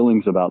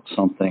feelings about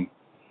something,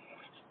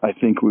 I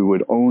think we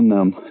would own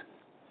them,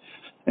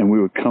 and we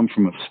would come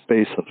from a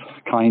space of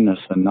kindness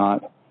and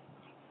not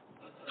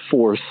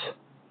force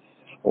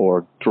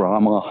or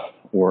drama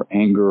or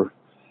anger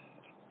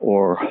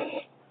or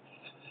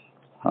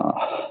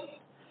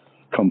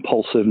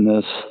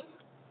compulsiveness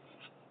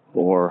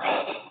or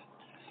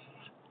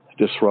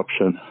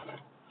disruption.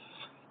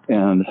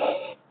 And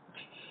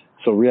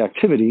so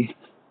reactivity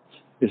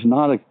is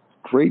not a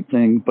great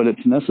thing, but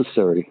it's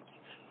necessary.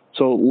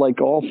 So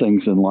like all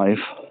things in life,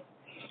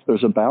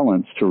 there's a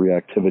balance to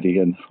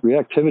reactivity, and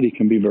reactivity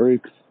can be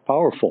very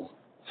powerful.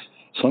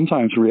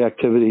 Sometimes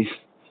reactivity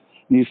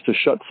needs to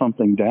shut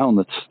something down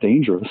that's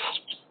dangerous,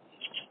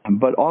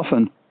 but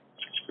often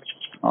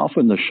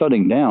the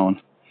shutting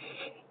down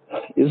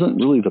isn't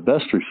really the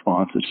best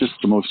response. It's just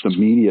the most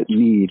immediate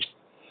need,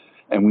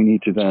 and we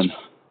need to then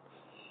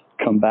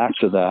come back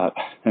to that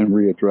and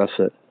readdress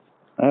it.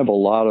 I have a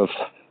lot of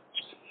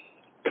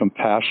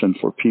compassion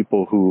for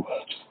people who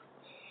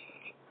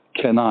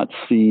cannot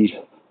see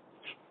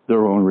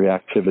their own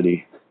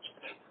reactivity.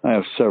 I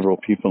have several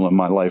people in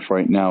my life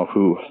right now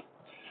who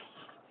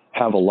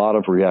have a lot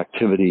of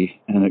reactivity,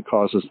 and it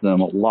causes them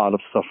a lot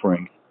of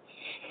suffering.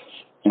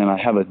 And I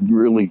have a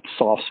really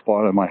soft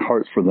spot in my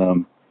heart for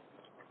them,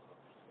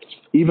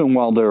 even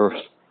while they're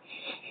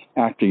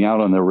acting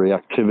out on their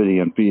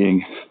reactivity and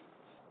being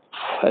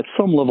at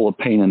some level a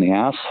pain in the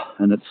ass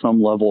and at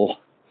some level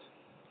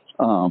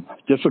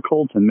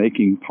difficult and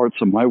making parts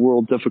of my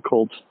world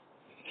difficult.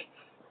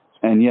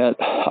 And yet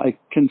I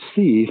can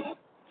see,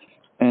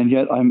 and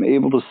yet I'm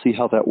able to see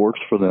how that works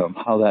for them,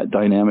 how that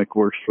dynamic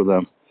works for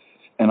them.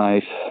 And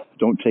I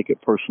don't take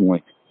it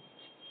personally.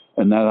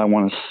 And that I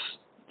want to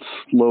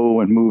slow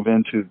and move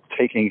into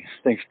taking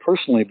things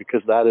personally,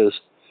 because that is,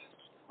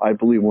 I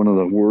believe, one of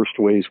the worst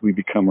ways we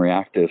become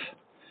reactive,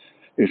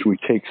 is we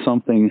take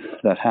something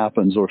that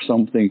happens or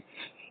something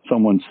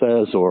someone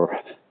says, or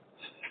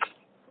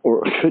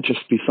it could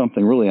just be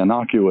something really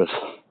innocuous,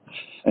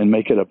 and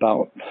make it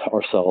about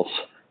ourselves.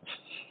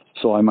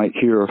 So I might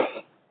hear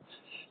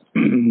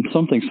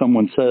something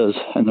someone says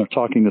and they're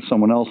talking to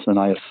someone else, and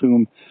I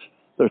assume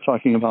they're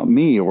talking about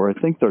me, or I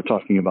think they're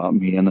talking about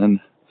me, and then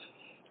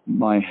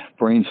my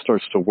brain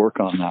starts to work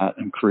on that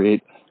and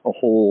create a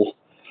whole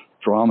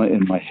drama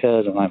in my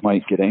head, and I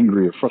might get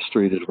angry or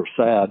frustrated or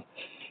sad,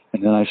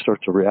 and then I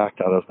start to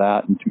react out of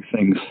that and do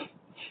things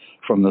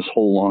from this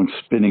whole long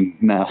spinning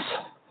mess,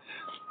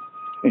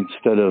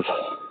 instead of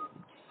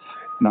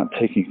not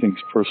taking things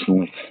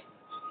personally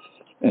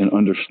and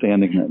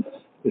understanding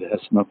that it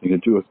has nothing to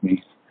do with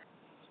me.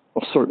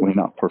 Well, certainly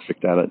not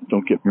perfect at it.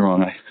 Don't get me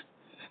wrong.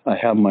 I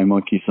have my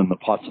monkeys and the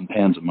pots and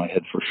pans in my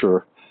head for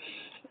sure.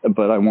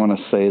 But I want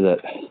to say that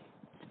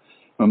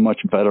I'm much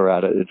better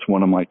at it. It's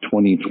one of my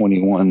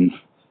 2021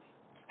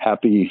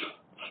 happy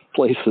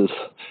places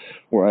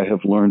where I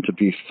have learned to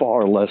be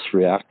far less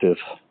reactive,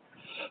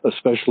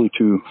 especially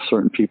to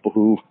certain people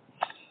who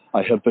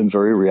I have been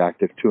very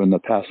reactive to in the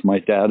past. My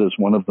dad is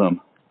one of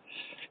them.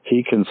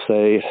 He can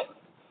say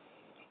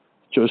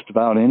just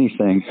about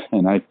anything,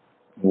 and I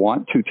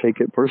want to take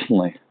it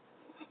personally.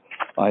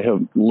 I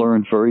have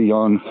learned very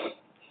young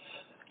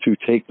to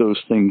take those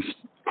things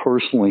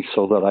personally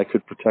so that I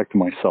could protect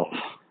myself.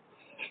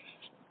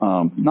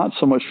 Not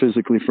so much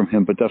physically from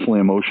him, but definitely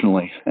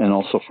emotionally, and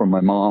also from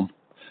my mom,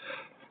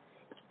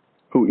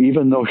 who,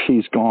 even though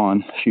she's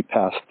gone, she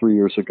passed 3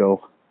 years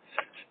ago,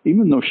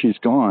 even though she's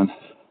gone,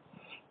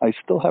 I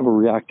still have a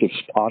reactive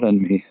spot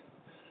in me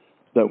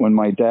that when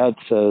my dad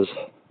says,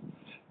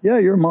 yeah,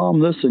 your mom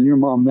this and your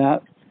mom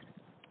that,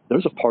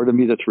 there's a part of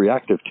me that's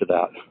reactive to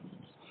that.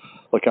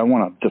 Like I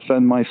want to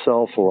defend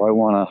myself, or I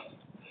want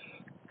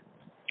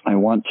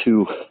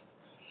to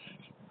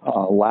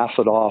laugh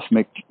it off,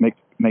 make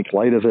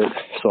light of it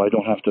so I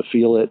don't have to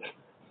feel it.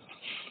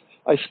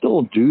 I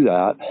still do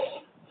that,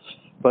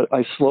 but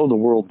I slow the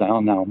world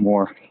down now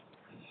more.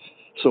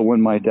 So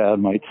when my dad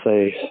might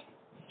say,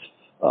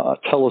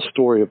 tell a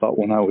story about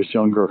when I was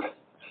younger,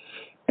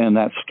 and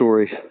that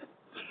story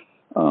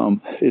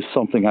is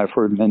something I've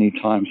heard many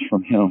times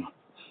from him.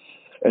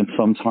 And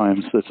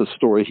sometimes it's a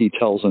story he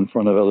tells in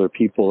front of other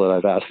people that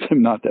I've asked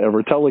him not to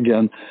ever tell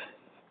again,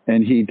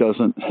 and he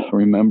doesn't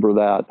remember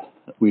that.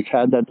 We've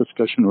had that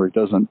discussion where he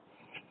doesn't,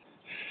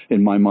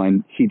 in my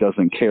mind, he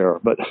doesn't care,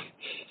 but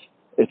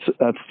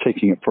that's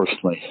taking it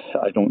personally.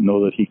 I don't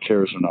know that he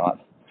cares or not.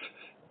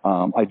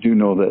 I do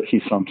know that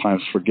he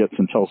sometimes forgets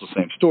and tells the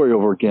same story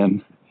over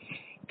again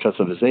because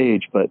of his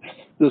age, but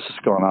this has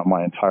gone on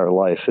my entire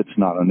life. It's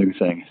not a new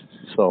thing.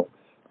 So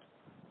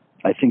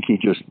I think he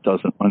just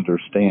doesn't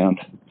understand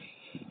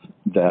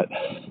that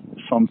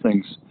some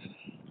things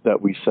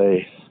that we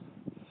say,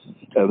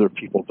 other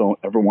people don't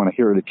ever want to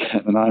hear it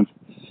again. And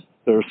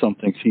there are some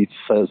things he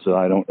says that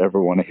I don't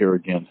ever want to hear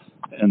again,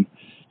 and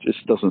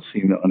just doesn't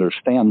seem to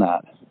understand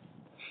that.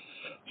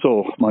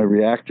 So my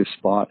reactive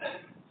spot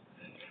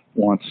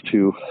wants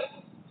to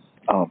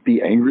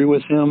be angry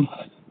with him,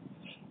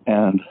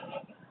 and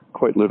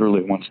quite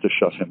literally wants to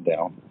shut him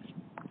down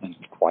and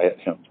quiet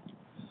him.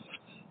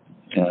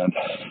 And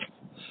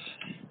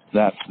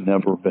that's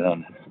never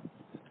been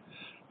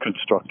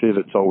constructive.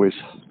 It's always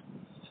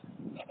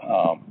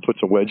puts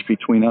a wedge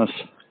between us,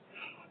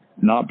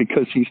 not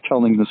because he's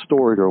telling the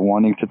story or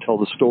wanting to tell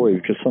the story,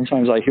 because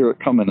sometimes I hear it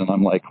coming and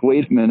I'm like,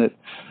 wait a minute,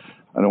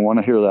 I don't want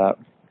to hear that.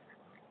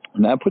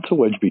 And that puts a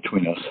wedge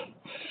between us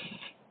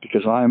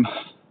because I'm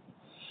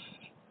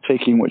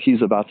taking what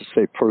he's about to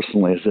say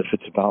personally as if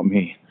it's about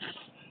me.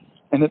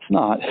 And it's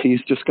not.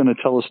 He's just going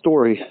to tell a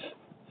story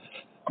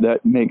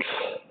that makes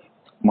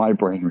my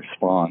brain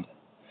respond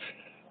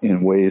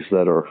in ways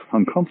that are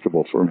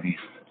uncomfortable for me.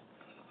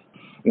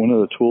 One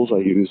of the tools I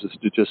use is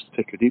to just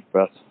take a deep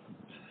breath,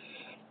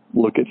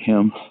 look at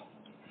him,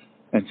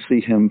 and see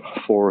him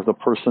for the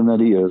person that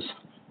he is.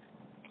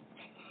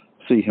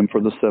 See him for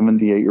the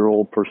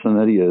 78-year-old person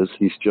that he is.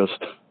 He's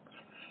just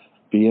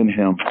being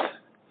him.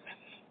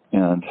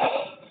 And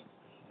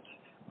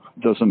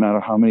it doesn't matter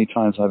how many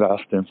times I've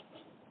asked him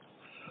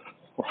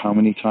or how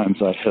many times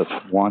I have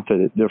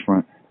wanted it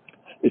different,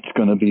 it's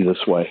going to be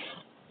this way.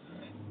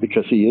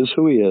 Because he is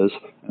who he is,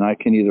 and I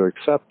can either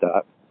accept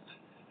that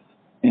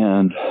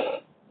and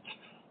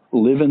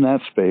live in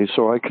that space,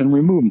 or I can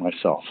remove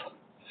myself.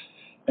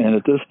 And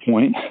at this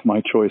point,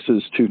 my choice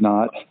is to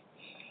not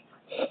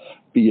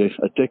be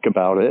a dick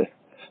about it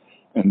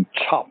and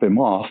chop him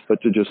off,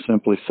 but to just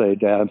simply say,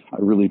 Dad, I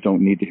really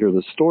don't need to hear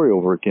this story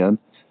over again.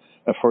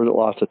 I've heard it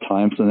lots of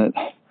times, and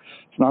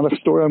it's not a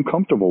story I'm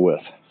comfortable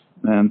with.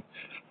 And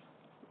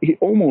he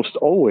almost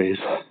always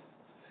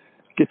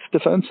gets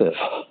defensive.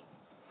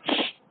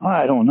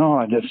 I don't know,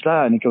 I just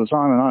that, and he goes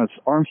on and on. His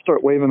arms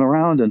start waving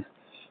around, and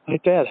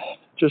like, Dad,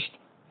 just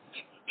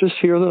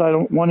hear that I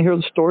don't want to hear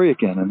the story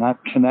again, and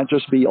can that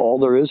just be all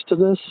there is to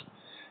this?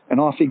 And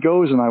off he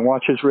goes, and I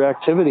watch his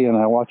reactivity, and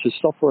I watch his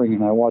suffering,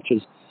 and I watch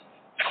his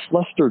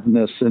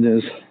flusteredness and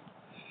his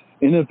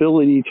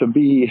inability to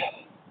be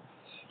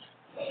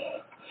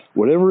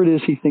whatever it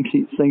is he thinks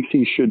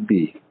he should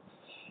be.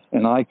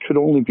 And I could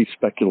only be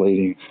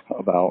speculating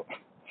about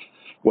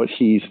what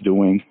he's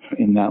doing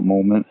in that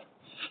moment.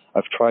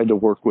 I've tried to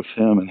work with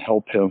him and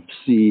help him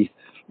see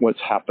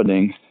what's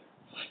happening,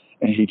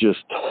 and he's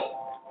just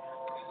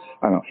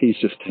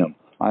him.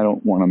 I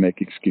don't want to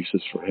make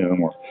excuses for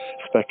him or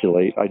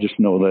speculate. I just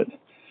know that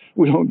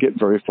we don't get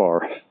very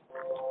far,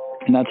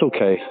 and that's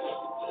okay.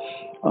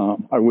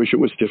 I wish it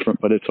was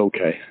different, but it's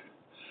okay.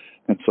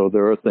 And so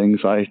there are things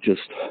I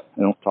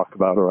don't talk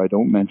about or I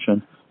don't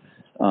mention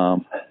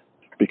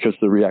because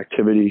the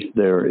reactivity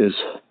there is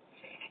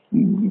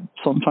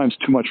sometimes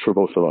too much for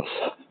both of us.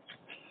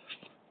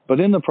 But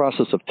in the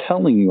process of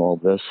telling you all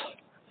this,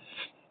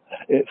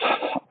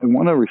 I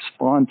want to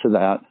respond to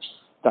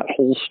that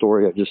whole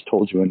story I just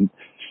told you. And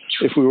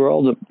if we were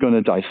all going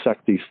to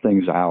dissect these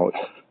things out,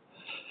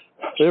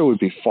 there would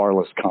be far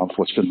less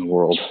conflict in the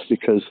world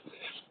because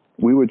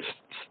we would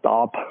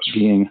stop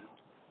being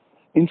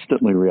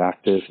instantly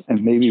reactive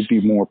and maybe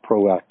be more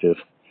proactive.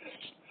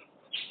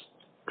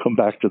 Come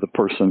back to the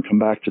person, come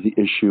back to the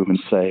issue and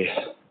say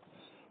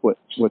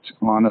what's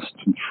honest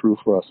and true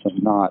for us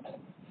and not.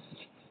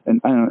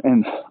 And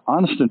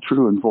honest and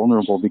true and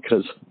vulnerable,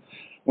 because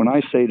when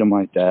I say to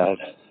my dad,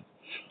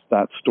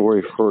 that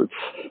story hurts,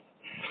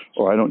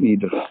 or I don't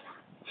need to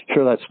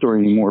share that story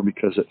anymore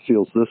because it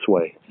feels this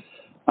way.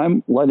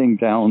 I'm letting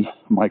down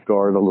my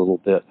guard a little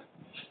bit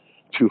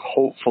to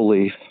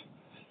hopefully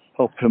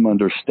help him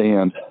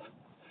understand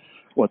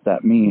what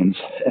that means.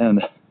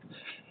 And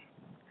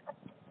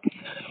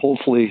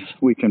hopefully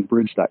we can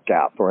bridge that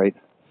gap, right?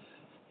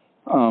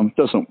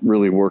 Doesn't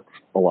really work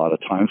a lot of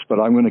times, but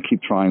I'm going to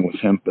keep trying with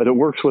him. But it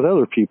works with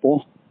other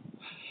people.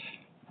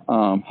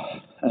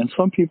 And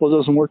some people it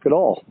doesn't work at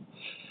all.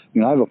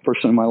 I have a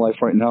person in my life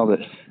right now that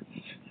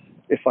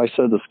if I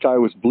said the sky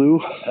was blue,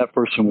 that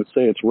person would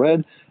say it's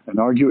red and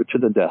argue it to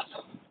the death.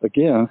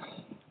 Again,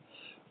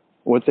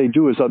 what they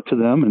do is up to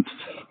them, and it's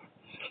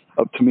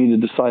up to me to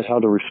decide how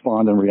to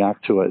respond and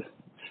react to it.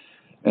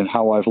 And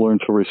how I've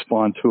learned to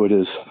respond to it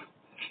is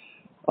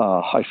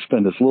I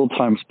spend as little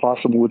time as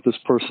possible with this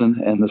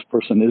person, and this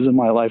person is in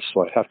my life,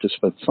 so I have to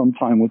spend some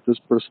time with this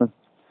person.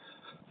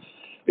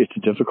 It's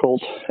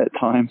difficult at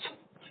times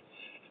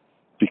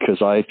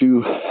because I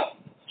do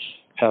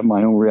have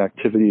my own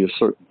reactivity to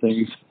certain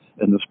things,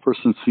 and this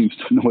person seems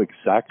to know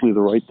exactly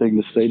the right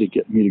thing to say to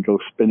get me to go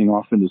spinning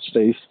off into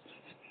space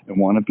and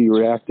want to be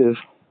reactive.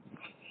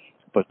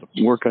 But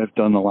the work I've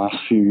done the last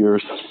few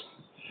years,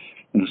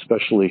 and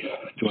especially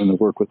doing the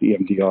work with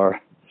EMDR,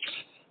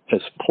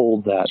 has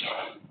pulled that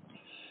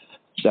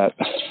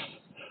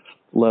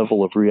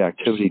level of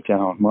reactivity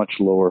down much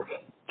lower,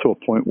 to a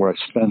point where I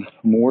spend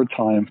more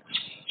time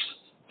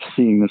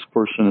seeing this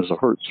person as a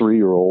hurt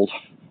 3-year-old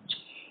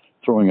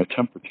throwing a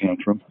temper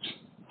tantrum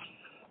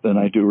than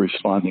I do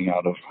responding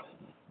out of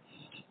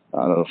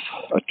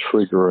a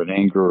trigger, an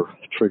anger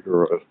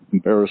trigger, an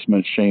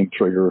embarrassment, shame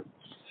trigger,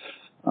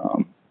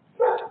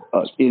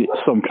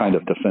 some kind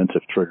of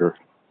defensive trigger.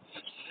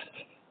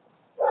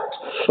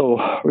 So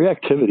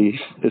reactivity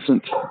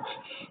isn't,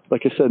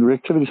 like I said,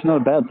 reactivity is not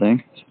a bad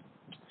thing.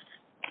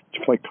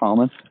 It's quite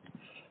common.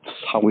 It's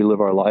how we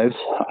live our lives.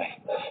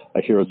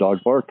 I hear a dog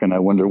bark and I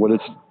wonder what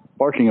it's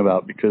barking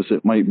about, because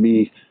it might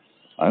be,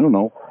 I don't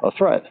know, a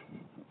threat.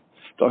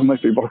 Dog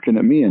might be barking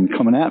at me and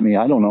coming at me.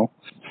 I don't know.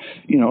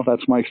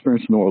 That's my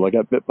experience in the world. I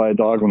got bit by a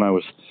dog when I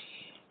was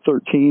 12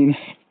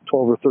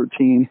 or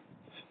 13,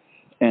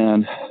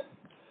 and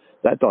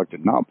that dog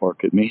did not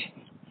bark at me.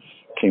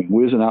 Came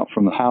whizzing out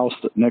from the house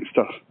next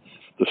to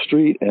the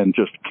street and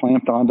just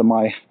clamped onto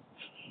my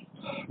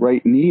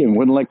right knee and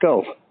wouldn't let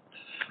go.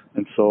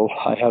 And so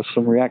I have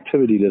some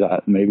reactivity to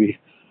that. Maybe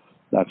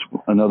that's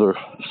another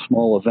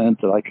small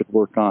event that I could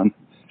work on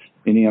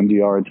in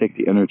EMDR and take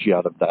the energy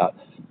out of that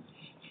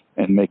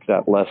and make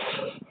that less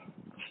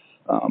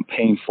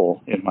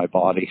painful in my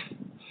body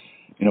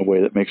in a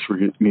way that makes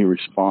me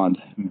respond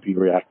and be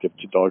reactive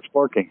to dogs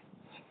barking.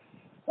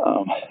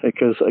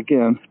 Because,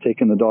 again,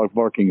 taking the dog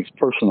barking is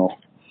personal.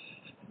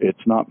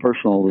 It's not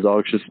personal. The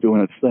dog's just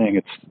doing its thing.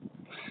 It's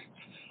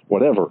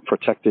whatever,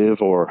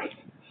 protective or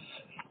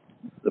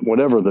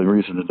whatever the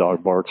reason the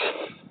dog barks.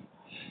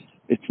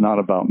 It's not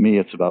about me.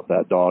 It's about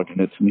that dog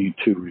and its need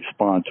to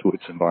respond to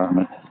its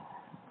environment.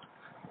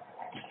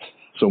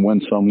 So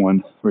when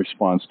someone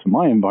responds to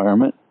my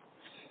environment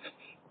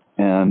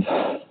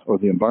or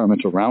the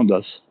environment around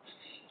us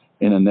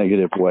in a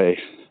negative way,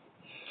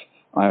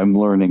 I'm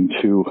learning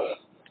to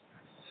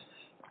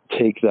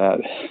take that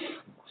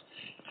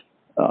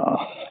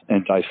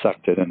and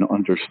dissect it and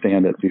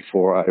understand it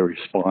before I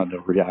respond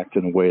and react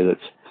in a way that's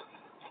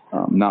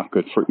not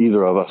good for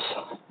either of us.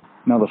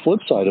 Now, the flip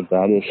side of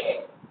that is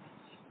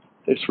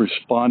it's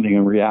responding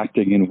and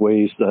reacting in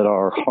ways that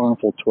are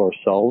harmful to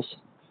ourselves.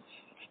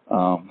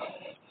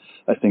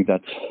 I think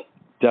that's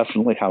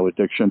definitely how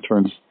addiction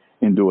turns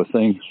into a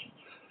thing.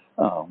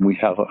 We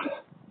have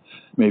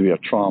maybe a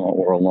trauma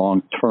or a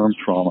long-term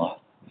trauma,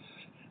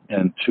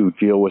 and to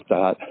deal with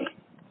that,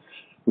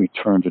 we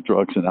turn to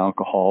drugs and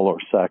alcohol or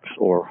sex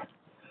or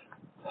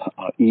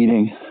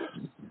eating.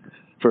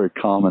 Very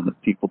common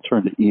that people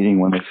turn to eating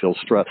when they feel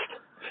stressed.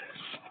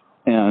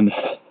 And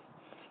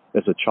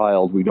as a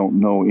child, we don't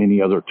know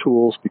any other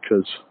tools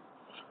because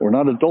we're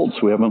not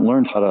adults. We haven't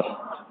learned how to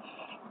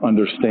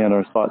understand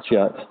our thoughts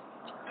yet.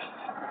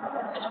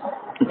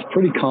 It's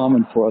pretty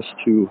common for us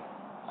to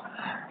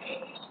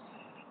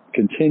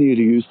continue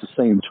to use the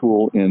same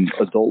tool in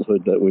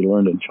adulthood that we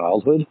learned in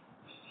childhood.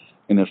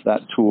 And if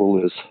that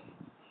tool is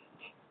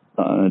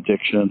an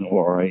addiction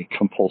or a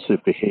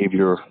compulsive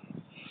behavior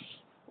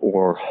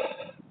or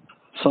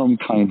some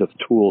kind of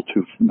tool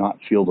to not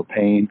feel the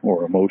pain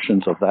or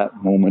emotions of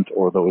that moment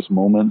or those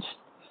moments,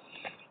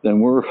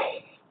 then we're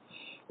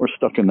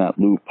stuck in that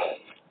loop.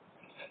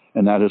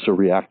 And that is a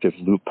reactive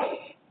loop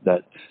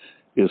that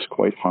is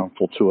quite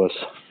harmful to us,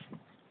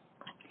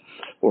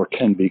 or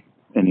can be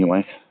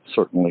anyway.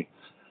 Certainly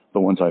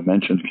the ones I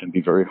mentioned can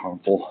be very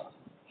harmful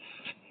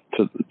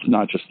to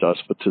not just us,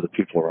 but to the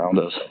people around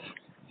us.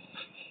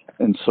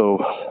 And so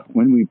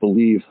when we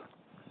believe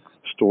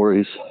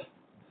stories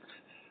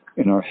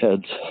in our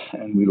heads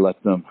and we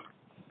let them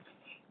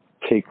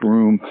take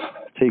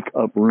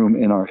up room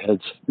in our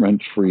heads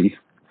rent-free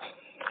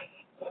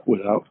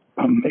without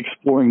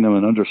exploring them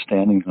and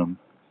understanding them,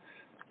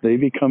 they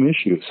become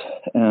issues.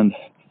 And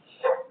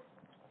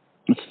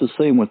it's the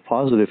same with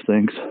positive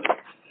things.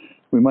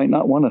 we might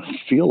not want to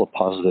feel a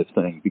positive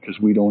thing because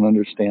we don't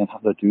understand how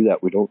to do that.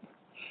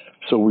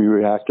 So we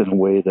react in a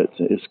way that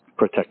is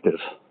protective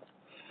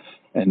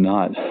and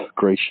not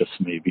gracious,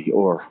 maybe,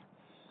 or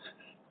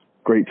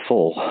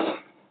grateful,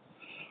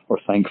 or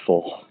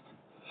thankful,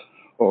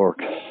 or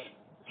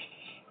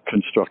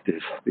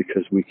constructive,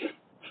 because we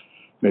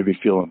maybe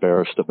feel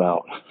embarrassed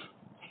about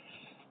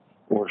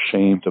or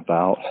ashamed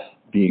about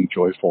being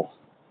joyful.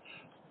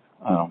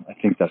 I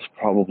think that's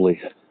probably,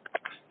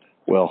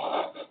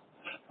 well,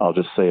 I'll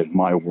just say in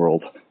my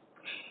world,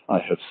 I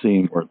have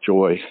seen where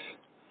joy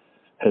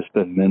has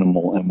been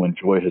minimal, and when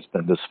joy has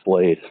been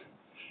displayed,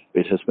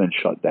 it has been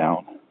shut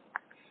down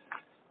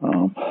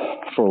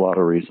for a lot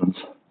of reasons.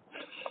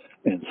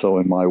 And so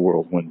in my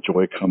world, when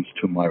joy comes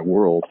to my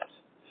world,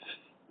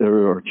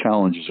 there are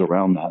challenges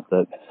around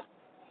that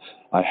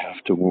I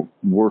have to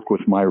work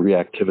with my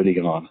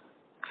reactivity on.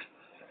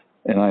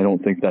 And I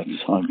don't think that's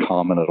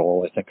uncommon at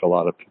all. I think a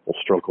lot of people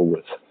struggle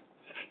with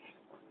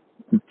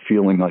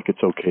feeling like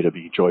it's okay to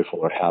be joyful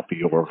or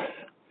happy or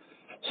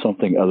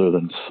something other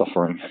than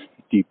suffering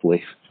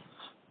deeply.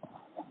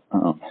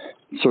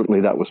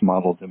 Certainly that was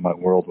modeled in my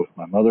world with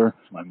my mother,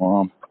 my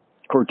mom.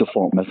 Her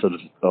default method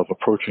of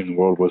approaching the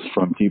world was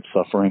from deep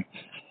suffering,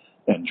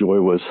 and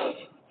joy was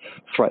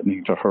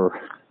threatening to her.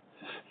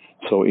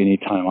 So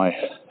anytime I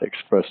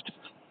expressed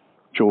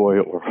joy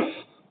or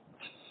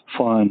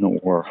fun,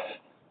 or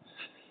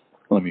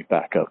let me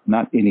back up,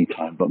 not any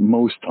time, but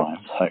most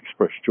times I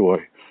expressed joy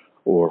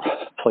or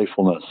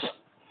playfulness,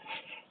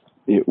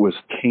 it was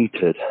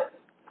tainted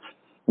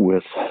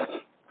with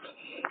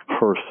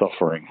her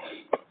suffering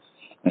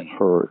and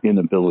her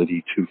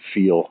inability to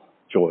feel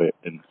joy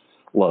and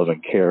love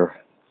and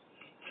care.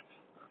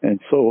 And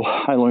so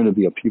I learned to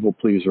be a people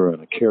pleaser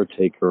and a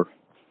caretaker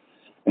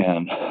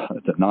and a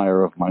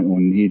denier of my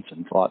own needs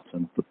and thoughts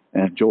and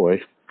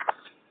joy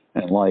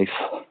and life.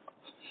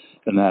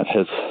 And that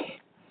has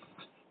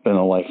been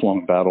a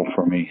lifelong battle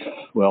for me.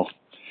 Well,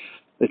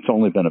 it's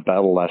only been a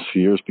battle the last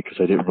few years because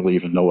I didn't really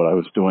even know what I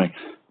was doing.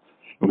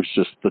 It was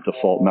just the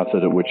default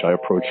method at which I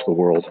approached the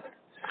world.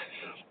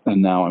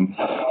 And now I'm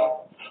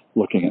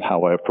looking at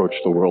how I approach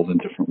the world in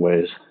different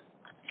ways.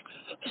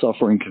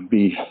 Suffering can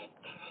be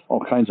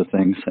all kinds of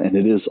things, and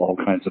it is all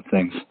kinds of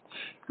things.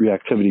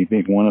 Reactivity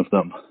being one of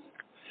them.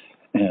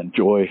 And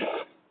joy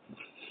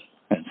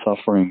and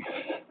suffering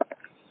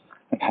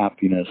and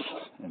happiness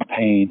and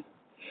pain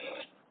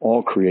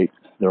all create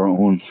their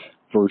own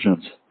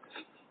versions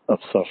of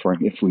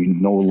suffering if we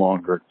no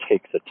longer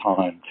take the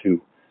time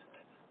to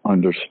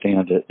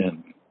understand it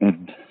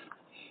and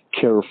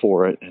care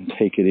for it and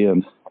take it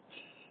in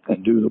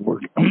and do the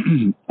work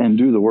and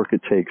do the work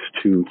it takes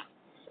to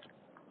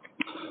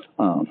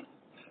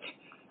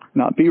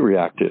not be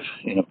reactive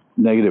in a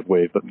negative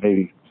way, but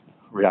maybe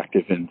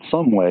reactive in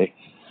some way,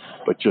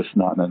 but just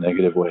not in a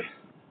negative way.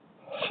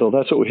 So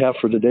that's what we have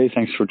for today.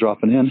 Thanks for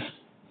dropping in,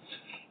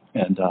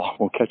 and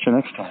we'll catch you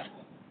next time.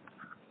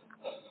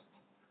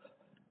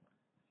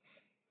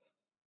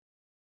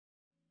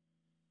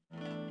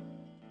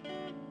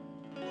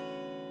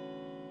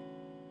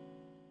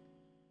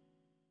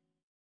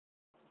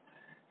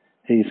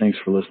 Hey, thanks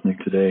for listening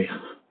today.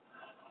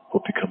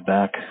 Hope you come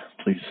back.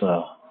 Please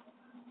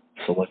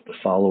select the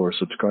follow or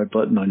subscribe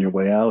button on your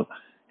way out.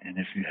 And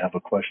if you have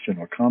a question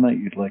or comment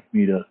you'd like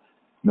me to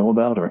know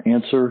about or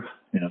answer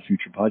in a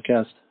future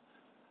podcast,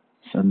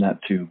 send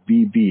that to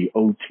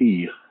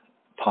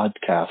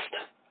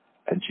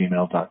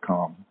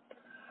bbotpodcast@gmail.com.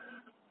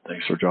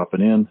 Thanks for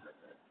dropping in,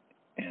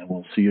 and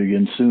we'll see you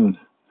again soon.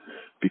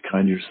 Be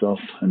kind to yourself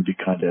and be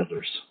kind to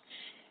others.